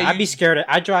the night. I'd be scared.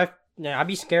 I drive. Yeah, I'd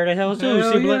be scared of hell too.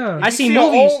 Hell See, blood- yeah. I You see an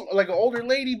movies. like an older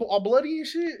lady, all bloody and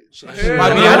shit. Might Yeah. be I a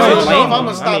don't little know if lame. I'm gonna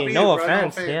I stop mean, either, no bro.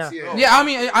 offense, yeah. Yeah, I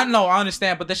mean, I know, I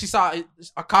understand, but then she saw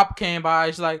a cop came by.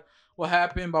 She's like, "What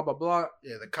happened?" Blah blah blah.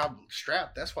 Yeah, the cop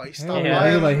strapped. That's why he Hell stopped. Yeah, by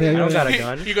he him. like, hey, I don't yo, got a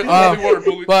gun. He got the holy water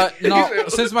bullet. But you know,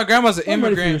 since my grandma's an I'm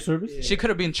ready for your immigrant, service. she could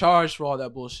have been charged for all that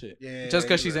bullshit. Yeah, Just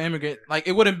because she's an immigrant, like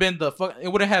it wouldn't been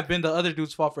it wouldn't have been the other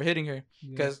dude's fault for hitting her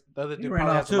because the other He dude ran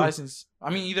probably off has a too. license. I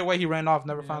mean, either way, he ran off,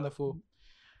 never found the fool.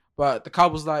 But the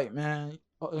cop was like, "Man,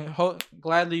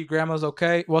 gladly grandma's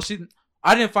okay." Well,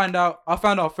 I didn't find out. I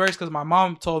found out first because my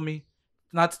mom told me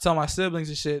not to tell my siblings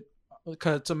and shit,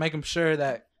 to make them sure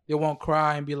that they won't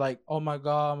cry and be like, "Oh my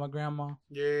god, my grandma."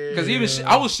 Yeah. Because even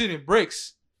I was shitting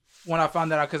bricks when I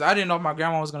found that out because I didn't know my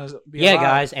grandma was gonna be Yeah, alive.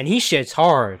 guys, and he shits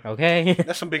hard. Okay.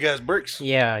 That's some big ass bricks.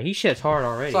 Yeah, he shits hard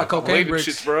already. It's like cocaine Cocaine bricks.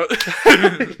 shits, bro.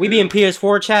 We be in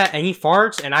PS4 chat and he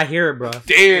farts and I hear it, bro.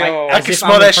 Damn. Like, I as can if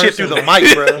smell I'm that in shit through person. the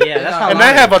mic, bro. Yeah, that's how And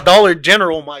loud I have it a Dollar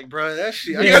General mic, bro. That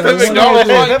shit. I Yeah, got the that's McDonald's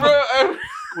what mic, it bro.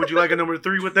 Would you like a number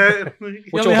 3 with that? He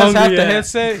With only your has half hungry the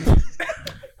ass. headset.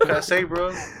 What I say,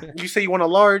 bro? You say you want a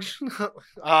large?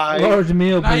 Large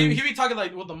meal, Nah, he please. be talking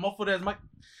like with the muffled ass mic.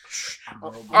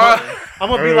 I'm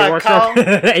gonna be like Watch Kyle.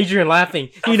 out. Adrian laughing.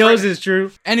 He knows it's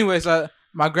true. Anyways,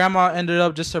 my grandma ended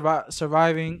up just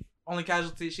surviving. Only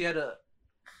casualty, she had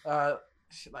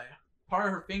like part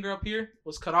of her finger up here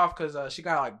was cut off because she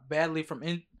got like badly from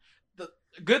in. The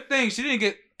good thing she didn't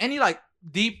get any like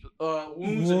deep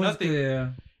wounds or nothing. Yeah.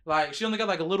 Like she only got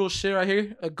like a little shit right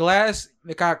here, a glass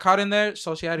that got caught in there,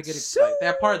 so she had to get it, like,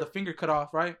 that part of the finger cut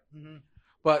off, right? Mhm.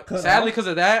 But Cut sadly, off? because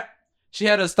of that, she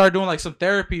had to start doing like some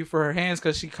therapy for her hands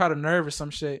because she caught a nerve or some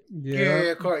shit. Yeah.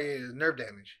 Yeah, car. Yeah, nerve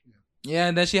damage. Yeah,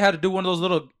 and then she had to do one of those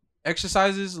little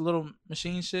exercises, little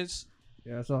machine shits.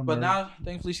 Yeah, that's all. But now,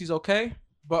 thankfully, she's okay.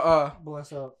 But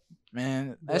bless up.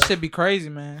 man, that shit be crazy,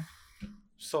 man.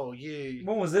 So yeah,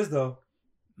 When was this though?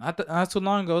 Not too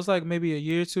long ago. It was like maybe a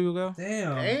year or two ago.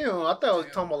 Damn. Damn, I thought I was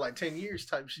talking about like 10 years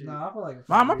type shit. Nah, I feel like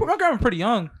My grandma pretty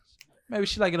young. Maybe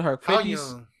she like in her 50s. How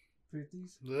young?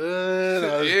 50s.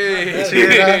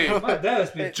 Yeah. My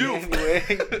dad's 50. Anyway.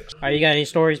 Are you got any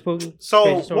stories, Pookie? So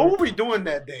Crazy story? what were we doing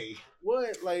that day?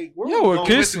 What like where Yeah, we we're going? We went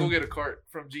to kissing. go get a cart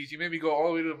from G's. He made me go all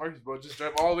the way to Murfreesboro, just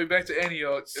drive all the way back to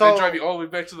Antioch, So- and then drive you all the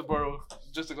way back to the borough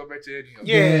just to go back to Antioch.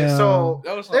 Yeah, Yeah. so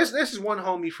That was this is one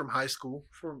homie from high school,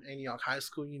 from Antioch High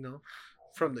School, you know,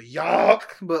 from the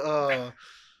York. But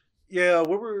yeah,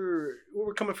 we were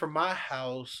coming from my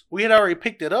house. We had already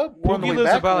picked it up. We're on the Pookie way lives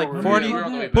back about or like we were- 40. we were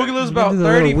on the way back. Pookie lives You about did a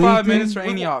little 35 weed minutes thing? from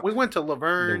Antioch. We went to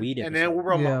Laverne, The weed and then we episode.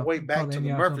 were on Yeah, my way back called to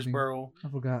Antioch Murfreesboro. I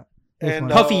forgot.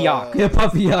 And Puffy York. Yeah,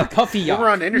 Puffy Yuck. Puffy we were York.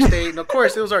 on the interstate, and of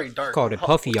course, it was already dark. Called it What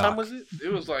Puffy time York. was it?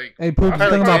 It was like Hey, Pookie, I you feel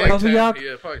talking like about probably Puffy 10. Yuck?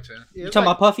 Yeah, probably 10. Yeah, it You was talking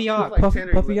like- about Puffy it York? was like 10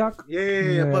 or Puffy 11. Yuck?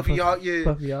 Yeah, Puffy York, yeah.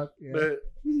 Puffy Yuck. Yeah. But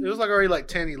it was like already like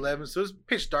 10, 11, so it was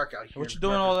pitch dark out here. What you in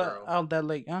doing all that Murfreesboro. out that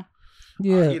late, huh?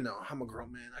 Yeah. You know, I'm a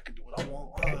grown man. I can do what I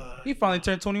want. He finally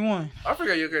turned 21. I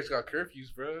forgot you guys got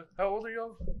curfews, bro. How old are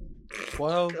y'all?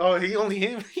 12. Oh, he only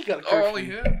him. He got a curfew. Oh, only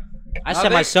him? I Now set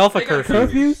they- myself a they got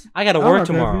curfew. Curfews? I got to I work got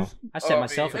tomorrow. curfews. I set Oh,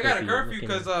 myself They a got curfew. a curfew Looking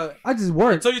because at- I just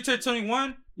work. until you turn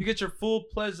 21, you get your full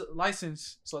pledge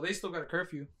license. So they still got a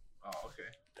curfew. Oh,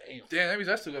 okay. Damn, that means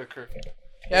I still got a curfew.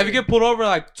 Yeah, if you get pulled over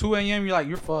like 2 a.m.,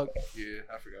 you're fucked. Yeah,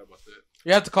 I forgot about that.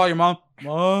 You have to call your mom.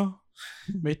 Ma,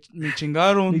 me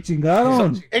chingaron. Me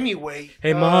chingaron. Anyway.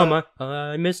 Hey, mama,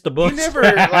 I missed the bus. You never,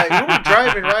 like, we were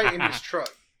driving right in this truck.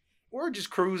 We're just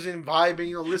cruising, vibing,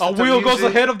 you know, A listening to wheel music. goes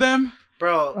ahead of them.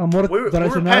 Bro, Amor we were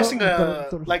tradicional. passing a,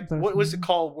 like, what was it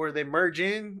called where they merge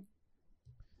in?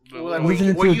 Like, Was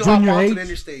it where into you hop Junior onto H? the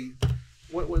interstate.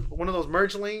 What, one of those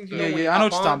merge lanes? You Yeah, know, when you yeah. I know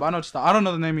what hop you're on? talking about. I don't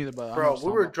know the name either, but I know Bro, what we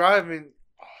you're were talking driving.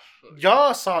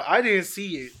 Y'all saw it. I didn't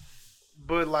see it.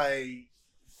 But, like,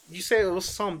 you said it was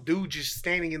some dude just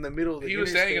standing in the middle of the He was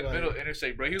standing in the interstate, middle of the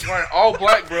interstate, bro. He was wearing all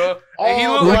black, bro. And he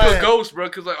All looked like black. a ghost, bro,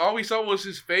 because, like, all we saw was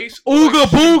his face. about. Ooga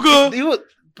booga. He was,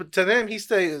 but to them, he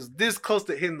stays this close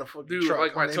to hitting the fucking Dude, truck.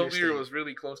 like, my on the toe interstate. mirror was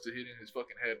really close to hitting his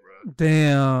fucking head, bro.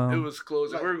 Damn. It was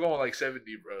close. And we were going, like, 70,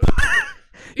 bro.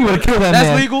 You would have killed that That's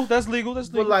man. legal. That's legal. That's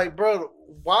But legal. like, bro,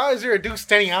 why is there a dude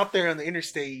standing out there on the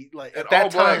interstate like And at that all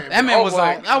black. time? That man all was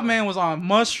black. on. That man was on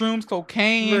mushrooms,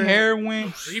 cocaine, Man.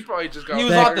 heroin. He probably just got He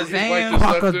was fired. off the His wife Zan, just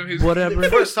left Paca, him. His, whatever.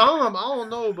 For some, I don't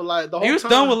know, but like the whole He was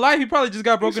time, done with life. He probably just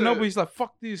got broken said- up. But he's like,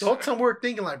 "Fuck this." the whole time we were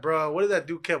thinking like, bro, what if that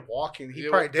dude kept walking? He Yeah,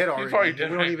 probably dead he already. probably dead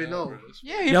we right don't even now, know. bro.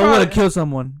 Yeah, he Y'all would have probably. killed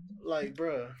someone, Like,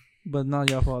 bro, but not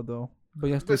your fault though. But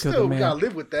y'all still but killed still, the we man. gotta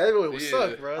live with that. It would Yeah.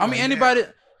 suck, bro. I mean, Like, anybody.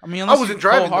 damn. I mean, I unless wasn't you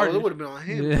driving though. cold-hearted. It would have been on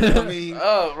him. Yeah. I mean,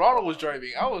 Ronald was driving.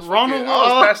 I was Ronald, fucking,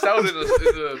 I was passed out in the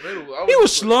middle. He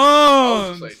was just like- I was slung.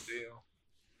 just like,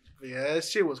 damn. yeah, that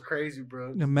shit was crazy,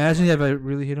 bro. Imagine if I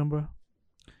really hit him, bro.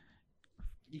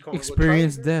 You gonna go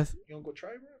Experience try it, bro? death. You gonna go try,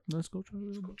 bro? Let's go try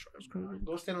it. Go try, bro.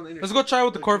 Go stand on the interstate. Let's go try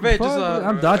with the Corvette. Just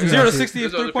I'm dodging 0 that to shit. 60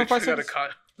 of There's other 3.5 pictures I got a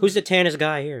seconds. Who's the tannest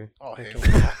guy here? Oh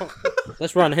hell.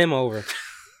 Let's run him over.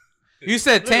 You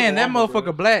said Look at 10. That Obama, motherfucker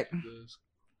bro. black.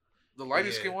 The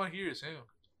lightest Yeah. skin one here is him.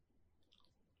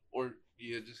 Or,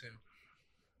 yeah, just him.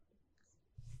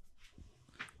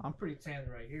 I'm pretty tan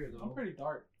right here though. I'm pretty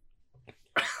dark.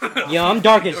 Yo, I'm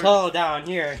dark as hell down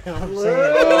here. You know what I'm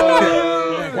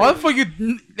saying? Why the fuck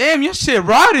you? Damn, your shit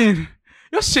rotting.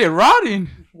 Your shit rotting.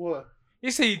 What? You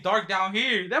say you dark down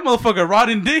here. That motherfucker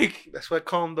rotting dick. That's what I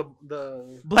call him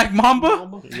the Black Mamba.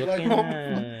 Like Looking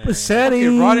Mamba. at-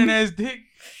 Fucking rotting ass dick.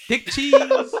 Dick cheese.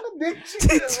 Dick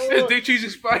cheese. Dick cheese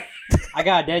is fire. I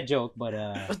got that joke, but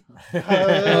He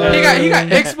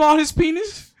got eczema on his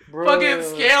penis. Bro. Fucking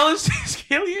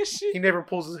scaly as shit. He never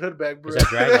pulls his hood back, bro. Is that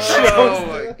dragon? Oh,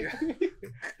 my God.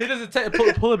 He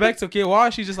doesn't pull it back to okay. Why?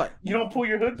 She's just like, You don't pull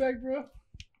your hood back, bro?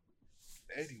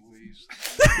 Anyways.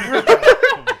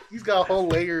 He's got a whole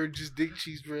layer of just dick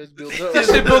cheese breads built up. this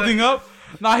shit building up.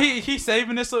 Nah, he's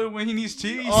saving this so when he needs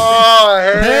cheese.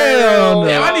 Oh, hell no.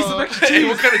 Damn, I need some extra Hey, cheese.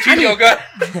 what kind of cheese y'all got?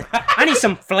 I need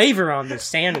some flavor on this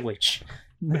sandwich.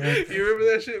 You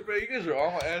remember that shit, bro? You guys were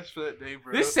all my ass for that day,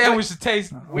 bro. This sandwich should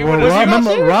taste. We Well, would've- Rob, you remember,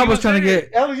 guys- Rob you was was trying to there. get.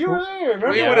 Ellis, you were there. Remember?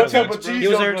 We You would've would have took- He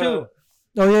was there too.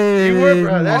 Oh yeah. You were,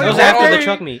 bro. That It was Oh, after yeah. the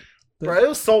truck meet. Bro, it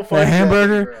was so funny. The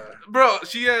hamburger? bro. Bro,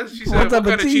 she said, What what type of kind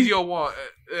of cheese cheese? y'all want?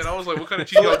 And I was like, what kind of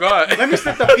cheese y'all got? Let me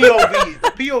set the POV. The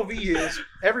POV is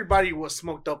everybody was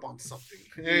smoked up on something.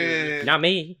 And Not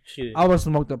me. Shoot. I was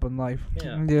smoked up in life.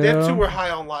 Yeah. them two were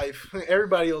high on life.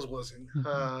 Everybody else wasn't.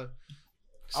 I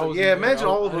So wasn't yeah, there. imagine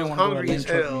all of I us didn't wanna go hungry that as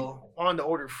late truck hell, on to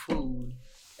order food.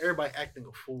 Everybody acting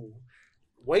a fool.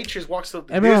 Waitress walks up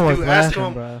to Everyone this was dude, asks laughing,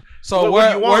 him, bro. So What do where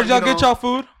you want, where'd y'all you get know? y'all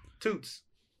food? Toots.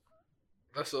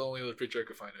 That's the only other picture I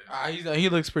could find. Of him. He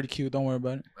looks pretty cute. Don't worry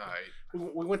about it. All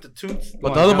right. We went to Toots.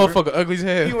 But the other motherfucker ugly as He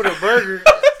hell. ordered a burger,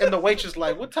 and the waitress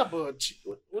like, "What type of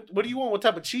what do you want? What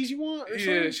type of cheese you want?" or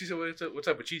Yeah, something? she said, "What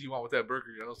type of cheese you want with that burger?"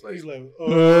 I was like, He's like,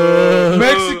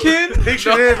 Mexican?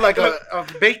 Picture it like a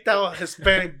baked out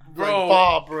Hispanic Bro.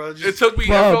 fob, bro. it took me. I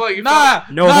Bro, felt like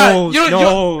No holes, You, no you,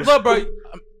 holes. Look, bro.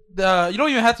 You don't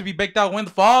even have to be baked out. When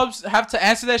the fobs have to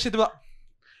answer that shit, they're like,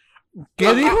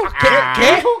 ¿Qué dijo?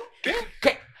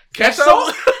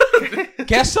 queso?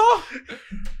 Queso?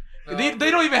 They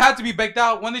don't even have to be baked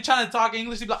out. When they're trying to talk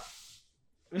English, they be like,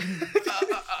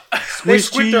 They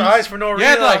squint their eyes for no reason.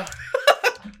 yeah, they're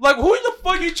like, who the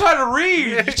fuck you trying to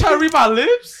read? You trying to read my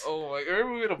lips? Oh my!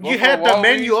 Remember we had a you Buffalo had the Wild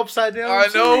menu Wings? upside down. I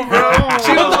know, bro.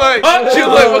 She was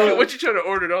like, what you trying to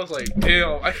order? And I was like,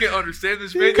 damn, I can't understand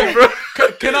this menu, bro.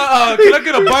 Can I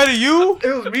get a bite of you?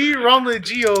 It was me, Romlin, and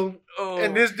Gio, Oh.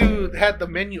 and this dude had the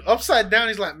menu upside down.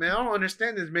 He's like, "Man, I don't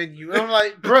understand this menu." And I'm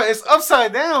like, "Bro, it's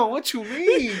upside down. What you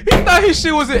mean?" He thought his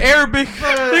shit was in Arabic.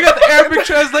 They got the Arabic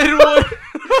translated one.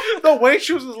 The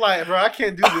waitress was like, "Bro, I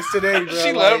can't do this today, bro."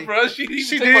 She Like, left, bro. She didn't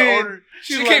she even take my did. order.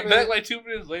 She's She like, came man. back like 2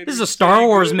 minutes later. This is a Star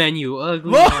Wars menu.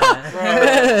 Ugly. Look.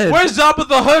 man. Where's Jabba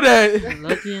the Hutt at?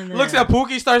 Looking at Looks at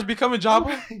Pookie, starts becoming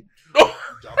Jabba.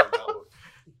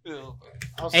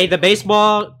 Hey, the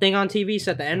baseball thing on TV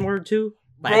said the N word too.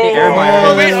 Like, I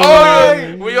Bro, think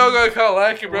everybody. we all got kind of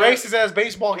lacking, bro. Racist ass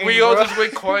baseball game. We all bro. just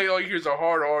went quiet. All you hear is a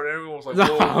hard R, and everyone was like,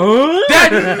 whoa. Huh?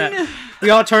 That- We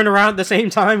all turned around at the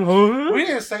same time. Huh? We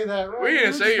didn't say that, right? We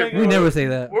didn't say it, We bro. never say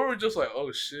that. We were just like,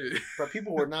 oh shit. But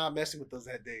people were not messing with us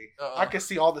that day. Uh-uh. I could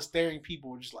see all the staring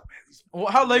people were just like, man, these Well,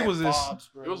 how late was this?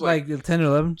 bobs, bro. It was Like 10 or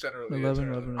 11? 10 or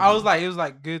 11. I was like, it was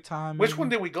like good time. Which one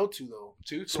did we go to though?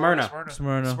 Smyrna.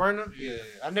 Smyrna. Smyrna? Yeah,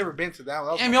 I've never been to that one.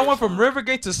 That was Damn, my y'all went first from time.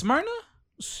 Rivergate to Smyrna?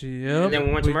 Yep. And then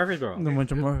we went to Murfreesboro. Then went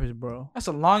to Murphy's, bro. That's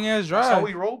a long ass That's how drive.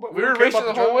 we rolled, but We were didn't care racing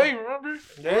about the whole drive. way, remember?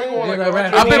 Yeah, We were going Yeah,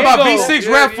 right. I bet my Diego. V6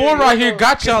 Yeah, Rap 4 yeah, right yeah. here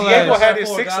got y'all Diego ass. had his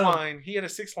Got 6 him. line. He had a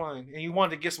 6 line, and he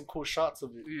wanted to get some cool shots of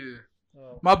it. Yeah.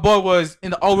 My boy was in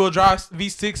the all-wheel drive,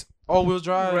 V6 all-wheel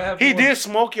drive. He did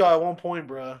smoke y'all at one point,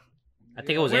 bro. I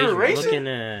think it was We were Asian. racing? Looking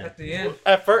at. the end.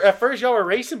 At first, y'all were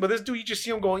racing, but this dude, you just see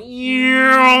him going.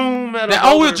 That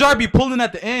all-wheel drive be pulling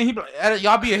at the end. He be like,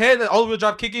 y'all be ahead. That all-wheel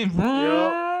drive kicking.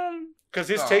 Because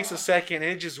his takes a second,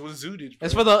 and it just was zooted.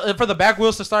 It's for the back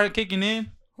wheels to start kicking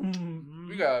in.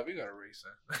 We got to race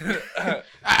that.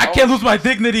 I can't lose my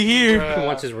dignity here. Who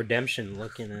wants his redemption?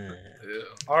 Looking at. Yeah.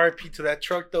 R.I.P. to that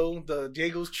truck though, the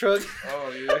Diego's truck.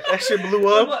 Oh, yeah. That shit blew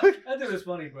up. That dude was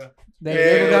funny, bro. That Yeah,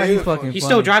 Diego guy, he he's was fucking He funny.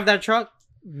 still drive that truck?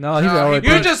 No, he's Nah, already.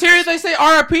 You just hear they say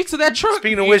RIP to that truck.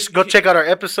 Speaking of which, go check out our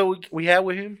episode we had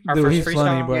with him. Our Dude, first he's freestyle?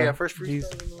 funny, bro. Yeah, first He's-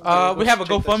 freestyle. We have a Check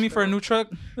that GoFundMe shit for a out. new truck.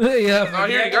 No, yeah.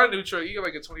 he already got a new truck. He got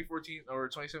like a 2014 or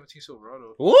 2017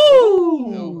 Silverado.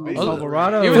 Woo! Big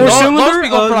Silverado. Even Four those cylinder? be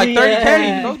going for like Oh, 30K.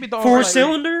 yeah. Those be throwing Four like-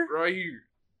 cylinder? Right here.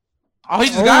 Oh, he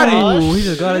just got it. Oh, he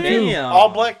just got it too. Damn. All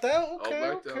blacked out. Okay,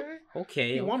 blacked out. okay.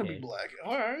 Okay. You want to okay. be black?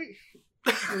 All right.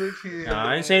 Nah,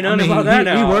 I ain't saying I nothing mean, about that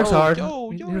he now. works hard. yo,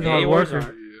 He's yo. a Yeah, hard he works worker.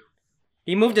 hard.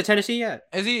 He moved to Tennessee yet?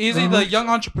 Is he the young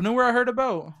entrepreneur I heard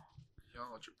about? Young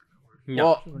entrepreneur. No.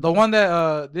 Well, the one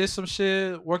that did some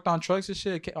shit, worked on trucks and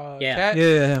shit. Yeah. Cat?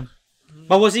 Yeah, him.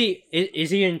 But was he? Is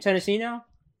he in Tennessee now?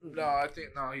 No, I think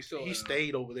he's still. He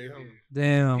stayed over there. Huh?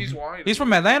 Damn. He's wine. He's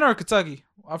from Atlanta or Kentucky?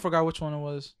 I forgot which one it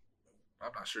was. I'm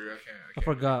not sure. I I can't.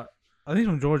 forgot. I think he's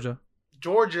from Georgia.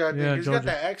 Georgia, I think. Yeah, He's Georgia. got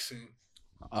that accent.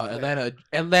 Atlanta.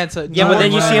 Yeah, but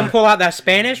then you see Georgia. him pull out that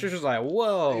Spanish, which was like,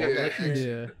 whoa. Yeah, that accent.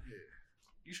 Yeah.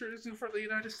 You sure this is from the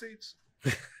United States?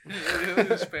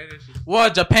 Yeah, Spanish.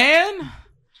 What, Japan?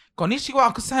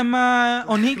 Konnichiwa, kusama,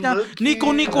 onita, Look nico,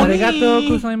 at- nico, Arigato ni.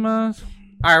 gozaimasu.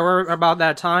 All right, we're about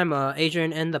that time.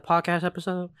 Adrian, end the podcast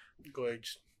episode. Go ahead,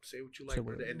 just say what you like,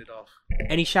 bro, to end it off.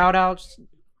 Any shout outs?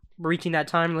 Reaching that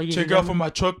time, ladies and Check out for gentlemen? my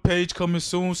truck page coming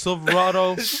soon,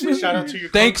 Silverado. Shout out to your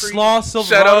Thanks, concrete. Slaw, Shout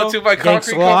Silverado. out to my Thanks,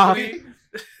 concrete Law. company.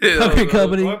 Concrete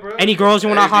company. What, bro? Any girls you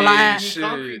want to Hey, holla man, at? shit.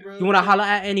 You want to holla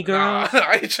at any Nah, girls?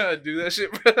 I ain't trying to do that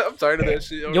shit, bro. I'm tired of that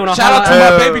shit. You wanna Shout out to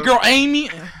holla my at- baby girl, Amy.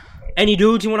 Any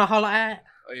dudes you want to holla at?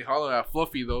 Hey, holler at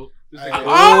Fluffy though. This Hey, nigga-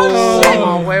 Oh, shit.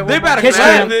 Oh, wait, They better Kiss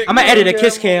clap. cam. I'm gonna edit a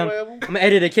kiss Yeah, cam. whatever. I'm gonna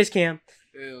edit a kiss cam.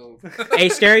 Ew. Hey,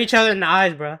 stare each other in the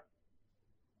eyes, bro.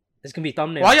 This can be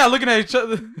thumbnail. Why y'all looking at each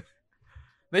other?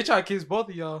 They try to kiss both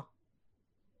of y'all.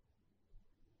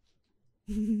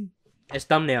 It's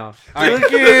thumbnail. All right, Look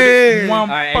at- all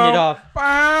right, end it off. All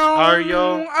right,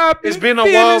 yo. It's been a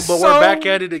while, but we're back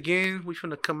at it again. We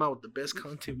finna come out with the best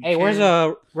content. We Hey, can. where's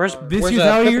This where's year's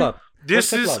our year? Piplup?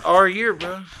 This where's is Piplup? our year,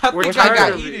 bro. I We're think I tired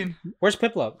got of it. eaten. Where's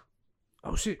Piplup?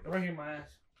 Oh shit! Right here, in my ass.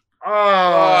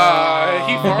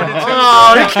 He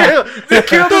farted too. They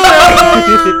killed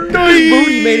him.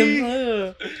 Booty made him.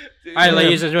 All right,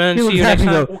 ladies and gentlemen, see you next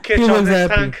time. We'll catch y'all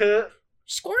next time, cut.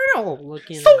 Squirtle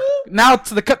looking. Now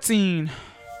to the cutscene.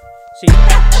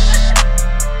 See.